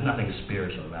about it. There's nothing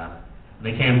spiritual about it.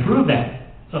 They can't prove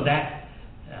that. So that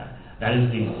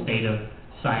is the state of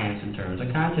science in terms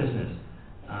of consciousness.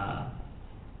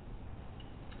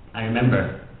 I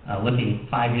remember looking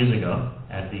 5 years ago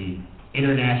at the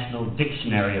International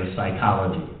Dictionary of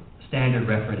Psychology, standard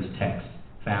reference text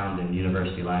found in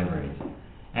university libraries.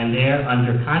 And there,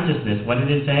 under consciousness, what did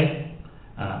it say?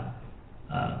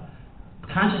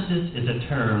 Consciousness is a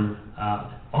term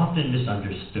often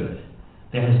misunderstood.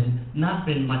 There's never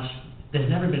been much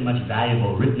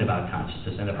valuable written about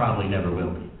consciousness, and there probably never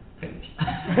will be. Finished.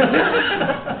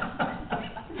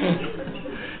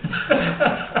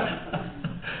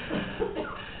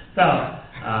 So,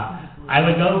 I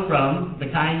would go from the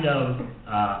kind of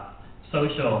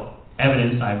social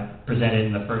evidence I've presented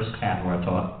in the first half of our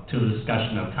talk to the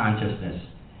discussion of consciousness,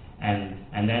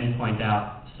 and then point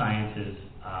out science's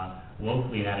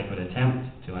woefully inadequate attempt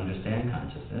to understand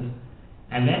consciousness,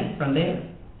 and then from there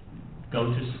go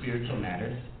to spiritual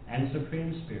matters and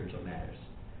supreme spiritual matters,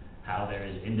 how there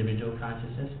is individual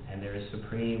consciousness and there is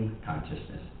supreme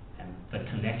consciousness, and the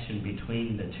connection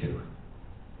between the two.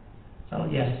 So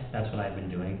yes, that's what I've been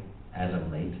doing as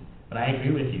of late. But I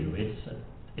agree with you.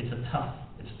 It's a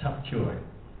tough chore.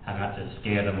 How not to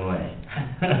scare them away.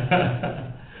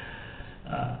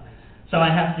 So I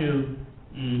have to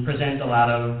present a lot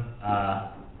of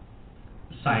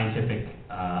scientific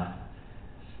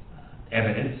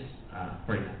evidence.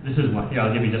 This is one. Here,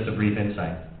 I'll give you just a brief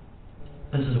insight.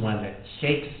 This is one that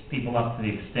shakes people up to the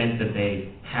extent that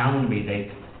they hound me.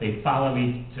 They follow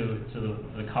me to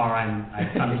the car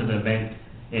I come to the event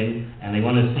in, and they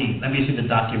want to see. Let me see the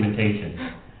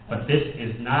documentation. But this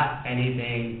is not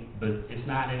anything. But it's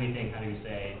not anything. How do you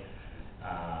say?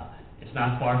 It's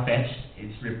not far-fetched.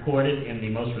 It's reported in the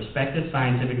most respected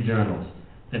scientific journals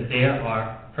that there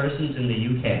are persons in the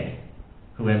UK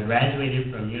who have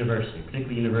graduated from university,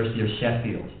 particularly University of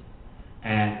Sheffield,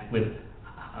 and with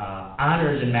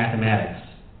honors in mathematics,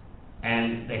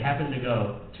 and they happen to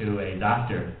go to a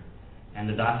doctor, and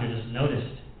the doctor just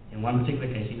noticed, in one particular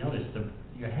case, he noticed,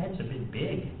 your head's a bit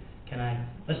big.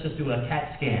 Let's just do a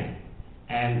CAT scan.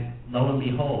 And lo and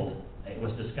behold, it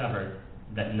was discovered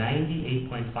that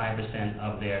 98.5%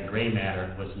 of their gray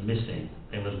matter was missing.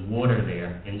 There was water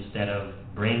there instead of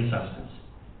brain substance.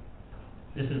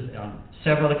 This is on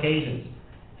several occasions.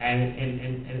 And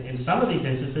in some of these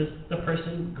instances, the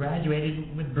person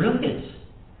graduated with brilliance.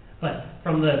 But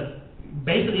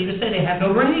basically you just say they have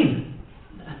no brain.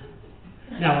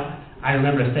 Now, I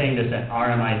remember saying this at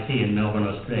RMIT in Melbourne,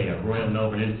 Australia, Royal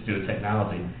Melbourne Institute of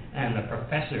Technology, and the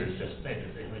professors just said,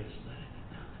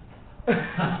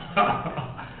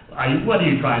 what are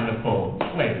you trying to pull?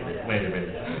 Wait a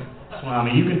minute.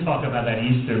 Swami, you can talk about that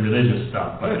Eastern religious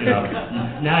stuff, but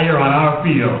now you're on our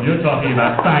field. You're talking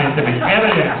about scientific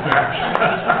evidence.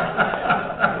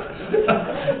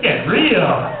 Get real.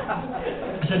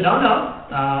 I said, no.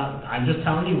 I'm just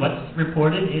telling you what's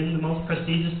reported in the most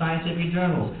prestigious scientific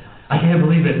journals. I can't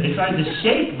believe it. They tried to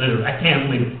shake literally. I can't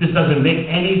believe it. This doesn't make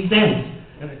any sense.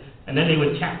 And then they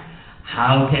would chat.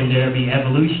 How can there be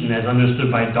evolution as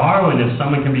understood by Darwin if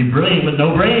someone can be brilliant with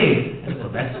no brain?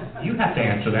 Well, you have to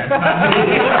answer that.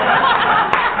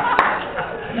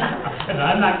 And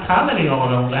I'm not commenting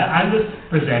on that. I'm just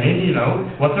presenting,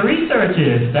 what the research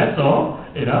is. That's all,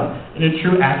 in a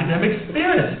true academic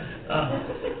spirit.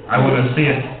 I want to see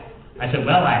it. I said,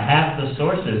 well, I have the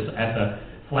sources at the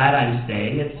flat I'm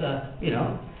staying. It's,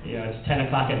 it's 10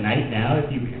 o'clock at night now.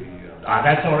 If you,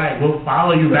 that's all right. We'll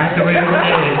follow you back to where you were.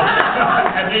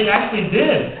 And they actually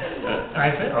did.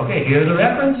 I said, okay, here are the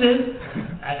references.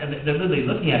 They're literally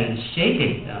looking at it and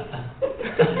shaking.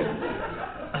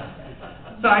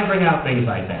 So I bring out things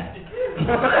like that.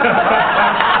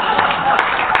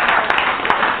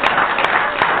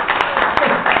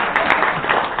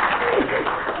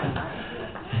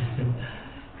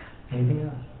 Anything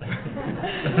else?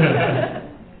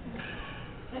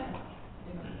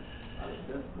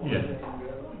 Yes.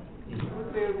 Would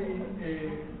there be a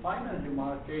finer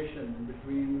demarcation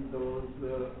between those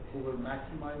who were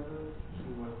maximizers,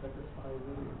 who were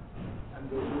satisficers, and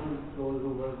those who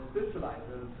were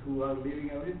spiritualizers, who are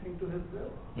leaving everything to his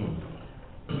will?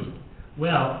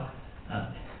 Well,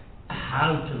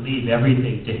 how to leave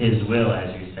everything to his will,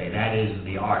 as you say, that is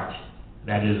the art.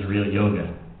 That is real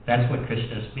yoga. That's what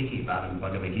Krishna is speaking about in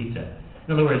Bhagavad Gita.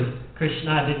 In other words,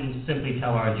 Krishna didn't simply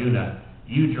tell Arjuna,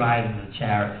 you drive the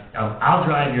chariot, I'll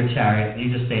drive your chariot,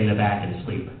 you just stay in the back and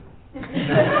sleep.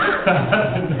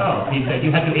 No, he said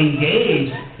you have to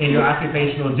engage in your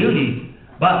occupational duty,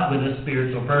 but with a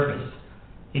spiritual purpose.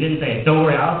 He didn't say, don't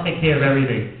worry, I'll take care of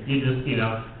everything. You just,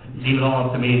 leave it all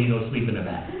up to me and you go sleep in the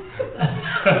back.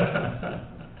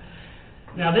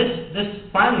 Now this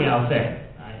finally I'll say,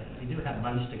 we do have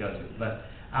lunch to go to, but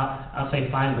I'll say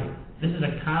finally, this is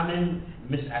a common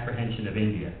misapprehension of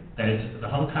India. That the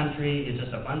whole country is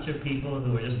just a bunch of people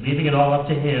who are just leaving it all up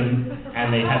to him,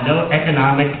 and they have no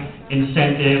economic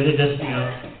incentive. They're just,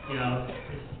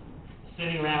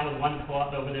 sitting around with one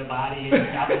cloth over their body and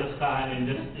out in the sun and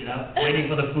just, waiting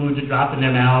for the food to drop in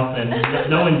their mouth and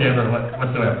no endeavor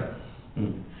whatsoever.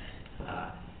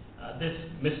 This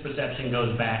misperception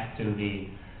goes back to the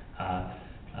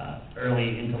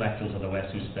early intellectuals of the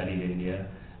West who studied India.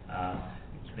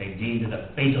 They deemed it a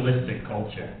fatalistic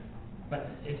culture.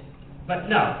 But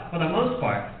no, for the most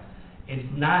part, it's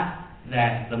not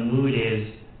that the mood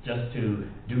is just to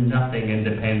do nothing and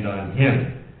depend on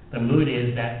him. The mood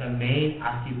is that the main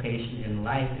occupation in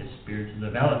life is spiritual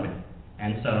development,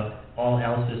 and so all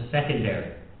else is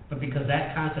secondary. But because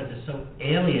that concept is so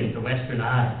alien to Western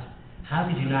eyes, how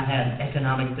could you not have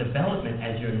economic development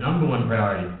as your number one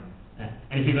priority?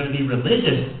 And if you're going to be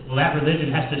religious, well, that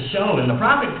religion has to show in the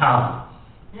profit column.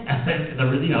 There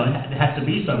has to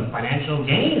be some financial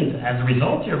gains as a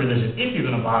result of your religion, if you're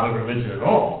going to bother religion at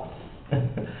all.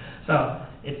 So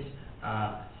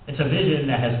it's a vision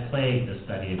that has plagued the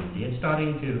study of India. It's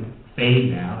starting to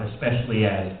fade now, especially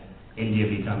as India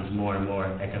becomes more and more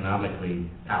economically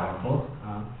powerful.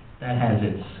 That has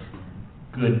its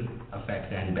good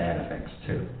effects and bad effects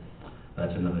too.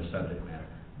 That's another subject matter.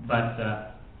 But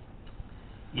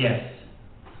yes,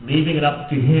 leaving it up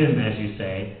to him, as you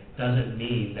say, doesn't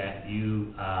mean that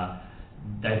you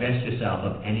divest yourself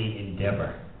of any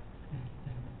endeavor.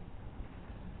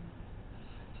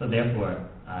 So therefore,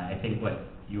 I think what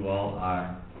you all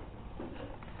are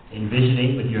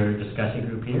envisioning with your discussion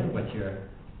group here, what you're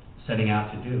setting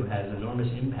out to do, has enormous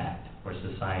impact for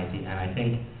society. And I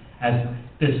think as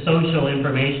this social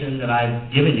information that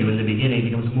I've given you in the beginning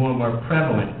becomes more and more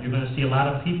prevalent, you're going to see a lot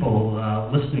of people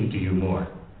listening to you more.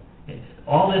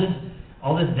 All this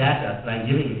data that I'm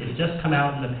giving you has just come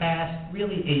out in the past,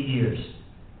 really 8 years.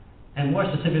 And more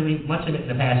specifically, much of it in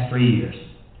the past 3 years.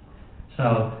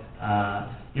 So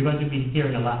you're going to be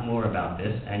hearing a lot more about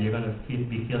this, and you're going to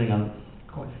be feeling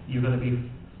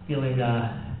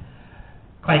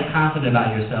quite confident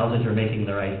about yourselves that you're making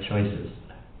the right choices.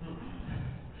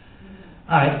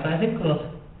 All right, so I think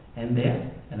we'll end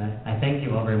there, and I thank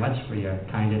you all very much for your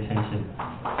kind attention.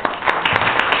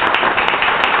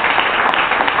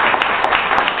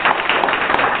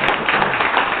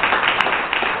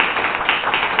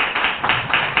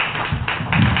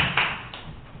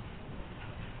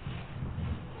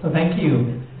 So thank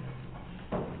you.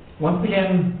 Once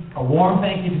again, a warm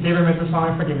thank you to David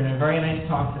Mitraswamy for giving a very nice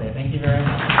talk today. Thank you very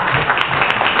much.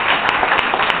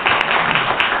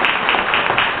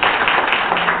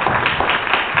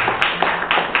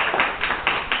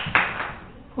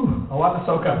 Whew, a lot to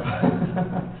soak up.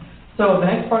 So the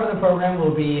next part of the program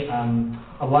will be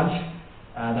a lunch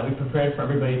that we prepared for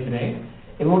everybody today.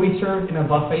 It will be served in a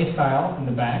buffet style in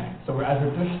the back, so as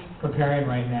we're just preparing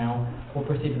right now, we'll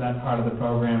proceed to that part of the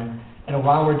program. And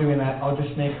while we're doing that, I'll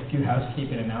just make a few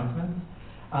housekeeping announcements.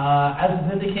 As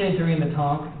indicated during the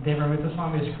talk, Deva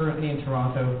Ramaswamy is currently in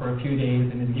Toronto for a few days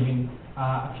and is giving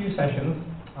a few sessions.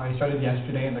 He started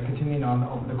yesterday and they're continuing on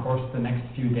over the course of the next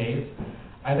few days.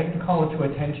 I'd like to call it to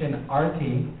attention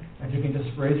Arti, if you can just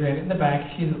raise your hand in the back.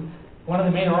 She's one of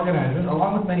the main organizers,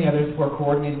 along with many others who are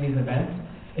coordinating these events.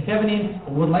 If you have any,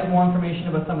 would like more information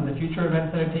about some of the future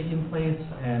events that are taking place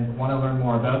and want to learn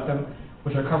more about them,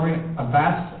 which are covering a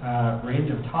vast range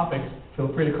of topics,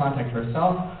 feel free to contact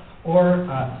herself or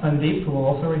Sandeep, who will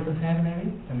also raise his hand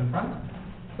maybe in the front.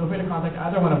 Feel free to contact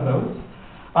either one of those.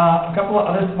 A couple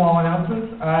of other small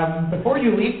announcements. Before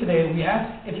you leave today, we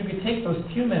ask if you could take those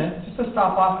 2 minutes just to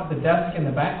stop off at the desk in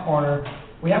the back corner.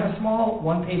 We have a small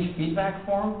one-page feedback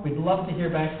form. We'd love to hear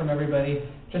back from everybody.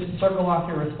 Just circle off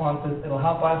your responses. It'll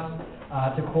help us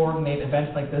to coordinate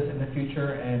events like this in the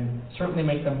future and certainly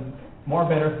make them more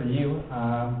better for you.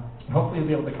 Hopefully you'll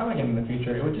be able to come again in the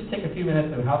future. It would just take a few minutes.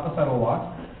 It would help us out a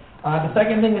lot. The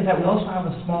second thing is that we also have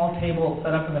a small table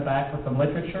set up in the back with some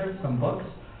literature, some books.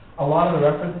 A lot of the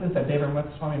references that Deva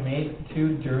Ramaswamy made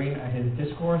to during his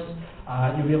discourse,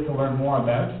 you'll be able to learn more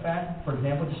about that. For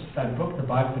example, just that book, the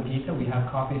Bhagavad Gita, we have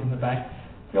copies in the back.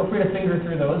 Feel free to finger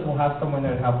through those. We'll have someone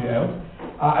there to help you out.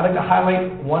 I'd like to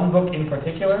highlight one book in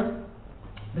particular.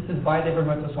 This is by Deva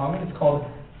Ramaswamy. It's called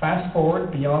Fast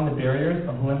Forward Beyond the Barriers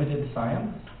of Limited Science.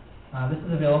 This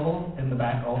is available in the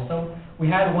back also. We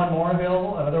had one more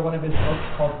available, another one of his books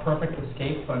called Perfect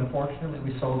Escape, but unfortunately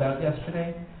we sold out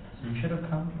yesterday, so you should have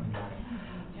come.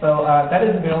 So that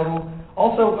is available.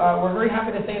 Also, we're very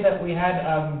happy to say that we have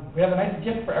a nice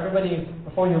gift for everybody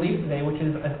before you leave today, which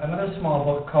is another small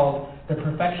book called The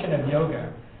Perfection of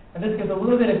Yoga. And this gives a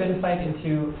little bit of insight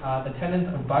into the tenets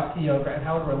of Bhakti Yoga and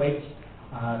how it relates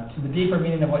to the deeper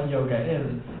meaning of what yoga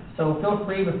is. So feel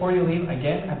free, before you leave,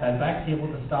 again, at that back table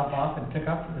to stop off and pick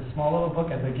up this small little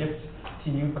book as a gift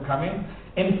to you for coming.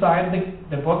 Inside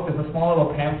the book, there's a small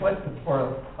little pamphlet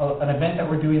for an event that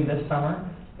we're doing this summer.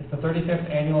 It's the 35th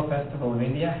Annual Festival of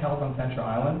India, held on Central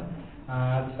Island.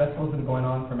 This festival's been going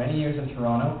on for many years in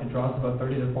Toronto. It draws about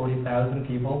 30,000 to 40,000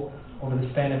 people over the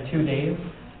span of 2 days.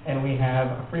 And we have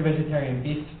a free vegetarian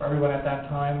feast for everyone at that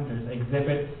time. There's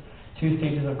exhibits, 2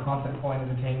 stages of concert and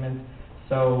entertainment.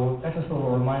 So that's just a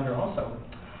little reminder also.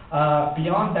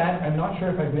 Beyond that, I'm not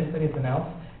sure if I've missed anything else.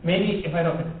 Maybe if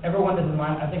everyone doesn't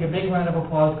mind, I think a big round of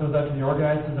applause goes out to the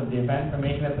organizers of the event for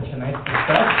making it such a nice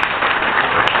success.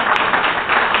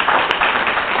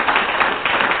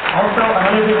 Also,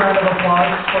 another big round of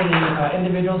applause for the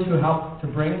individuals who helped to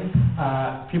bring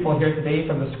people here today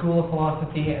from the School of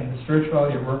Philosophy and the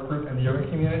Spirituality at Work group and the yoga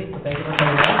community. So thank you for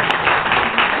coming out.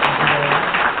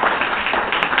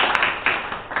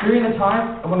 During the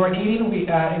time when we're eating, we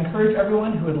encourage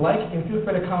everyone who would like, and feel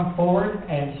free to come forward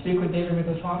and speak with Deva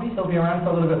Ramaswamy. He'll be around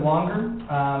for a little bit longer.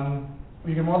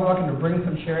 You're more than welcome to bring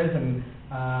some chairs and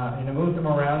move them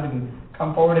around and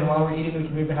come forward. And while we're eating, we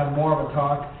can maybe have more of a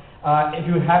talk. If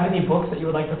you have any books that you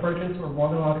would like to purchase, we're more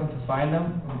than welcome to sign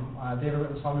them. Deva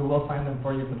Ramaswamy will sign them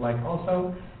for you if you'd like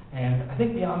also. And I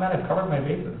think beyond that, I've covered my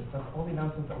bases. That's all the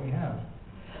announcements that we have.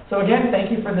 So again, thank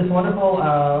you for this wonderful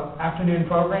afternoon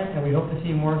program, and we hope to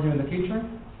see more of you in the future.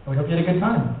 And we hope you had a good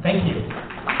time. Thank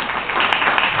you.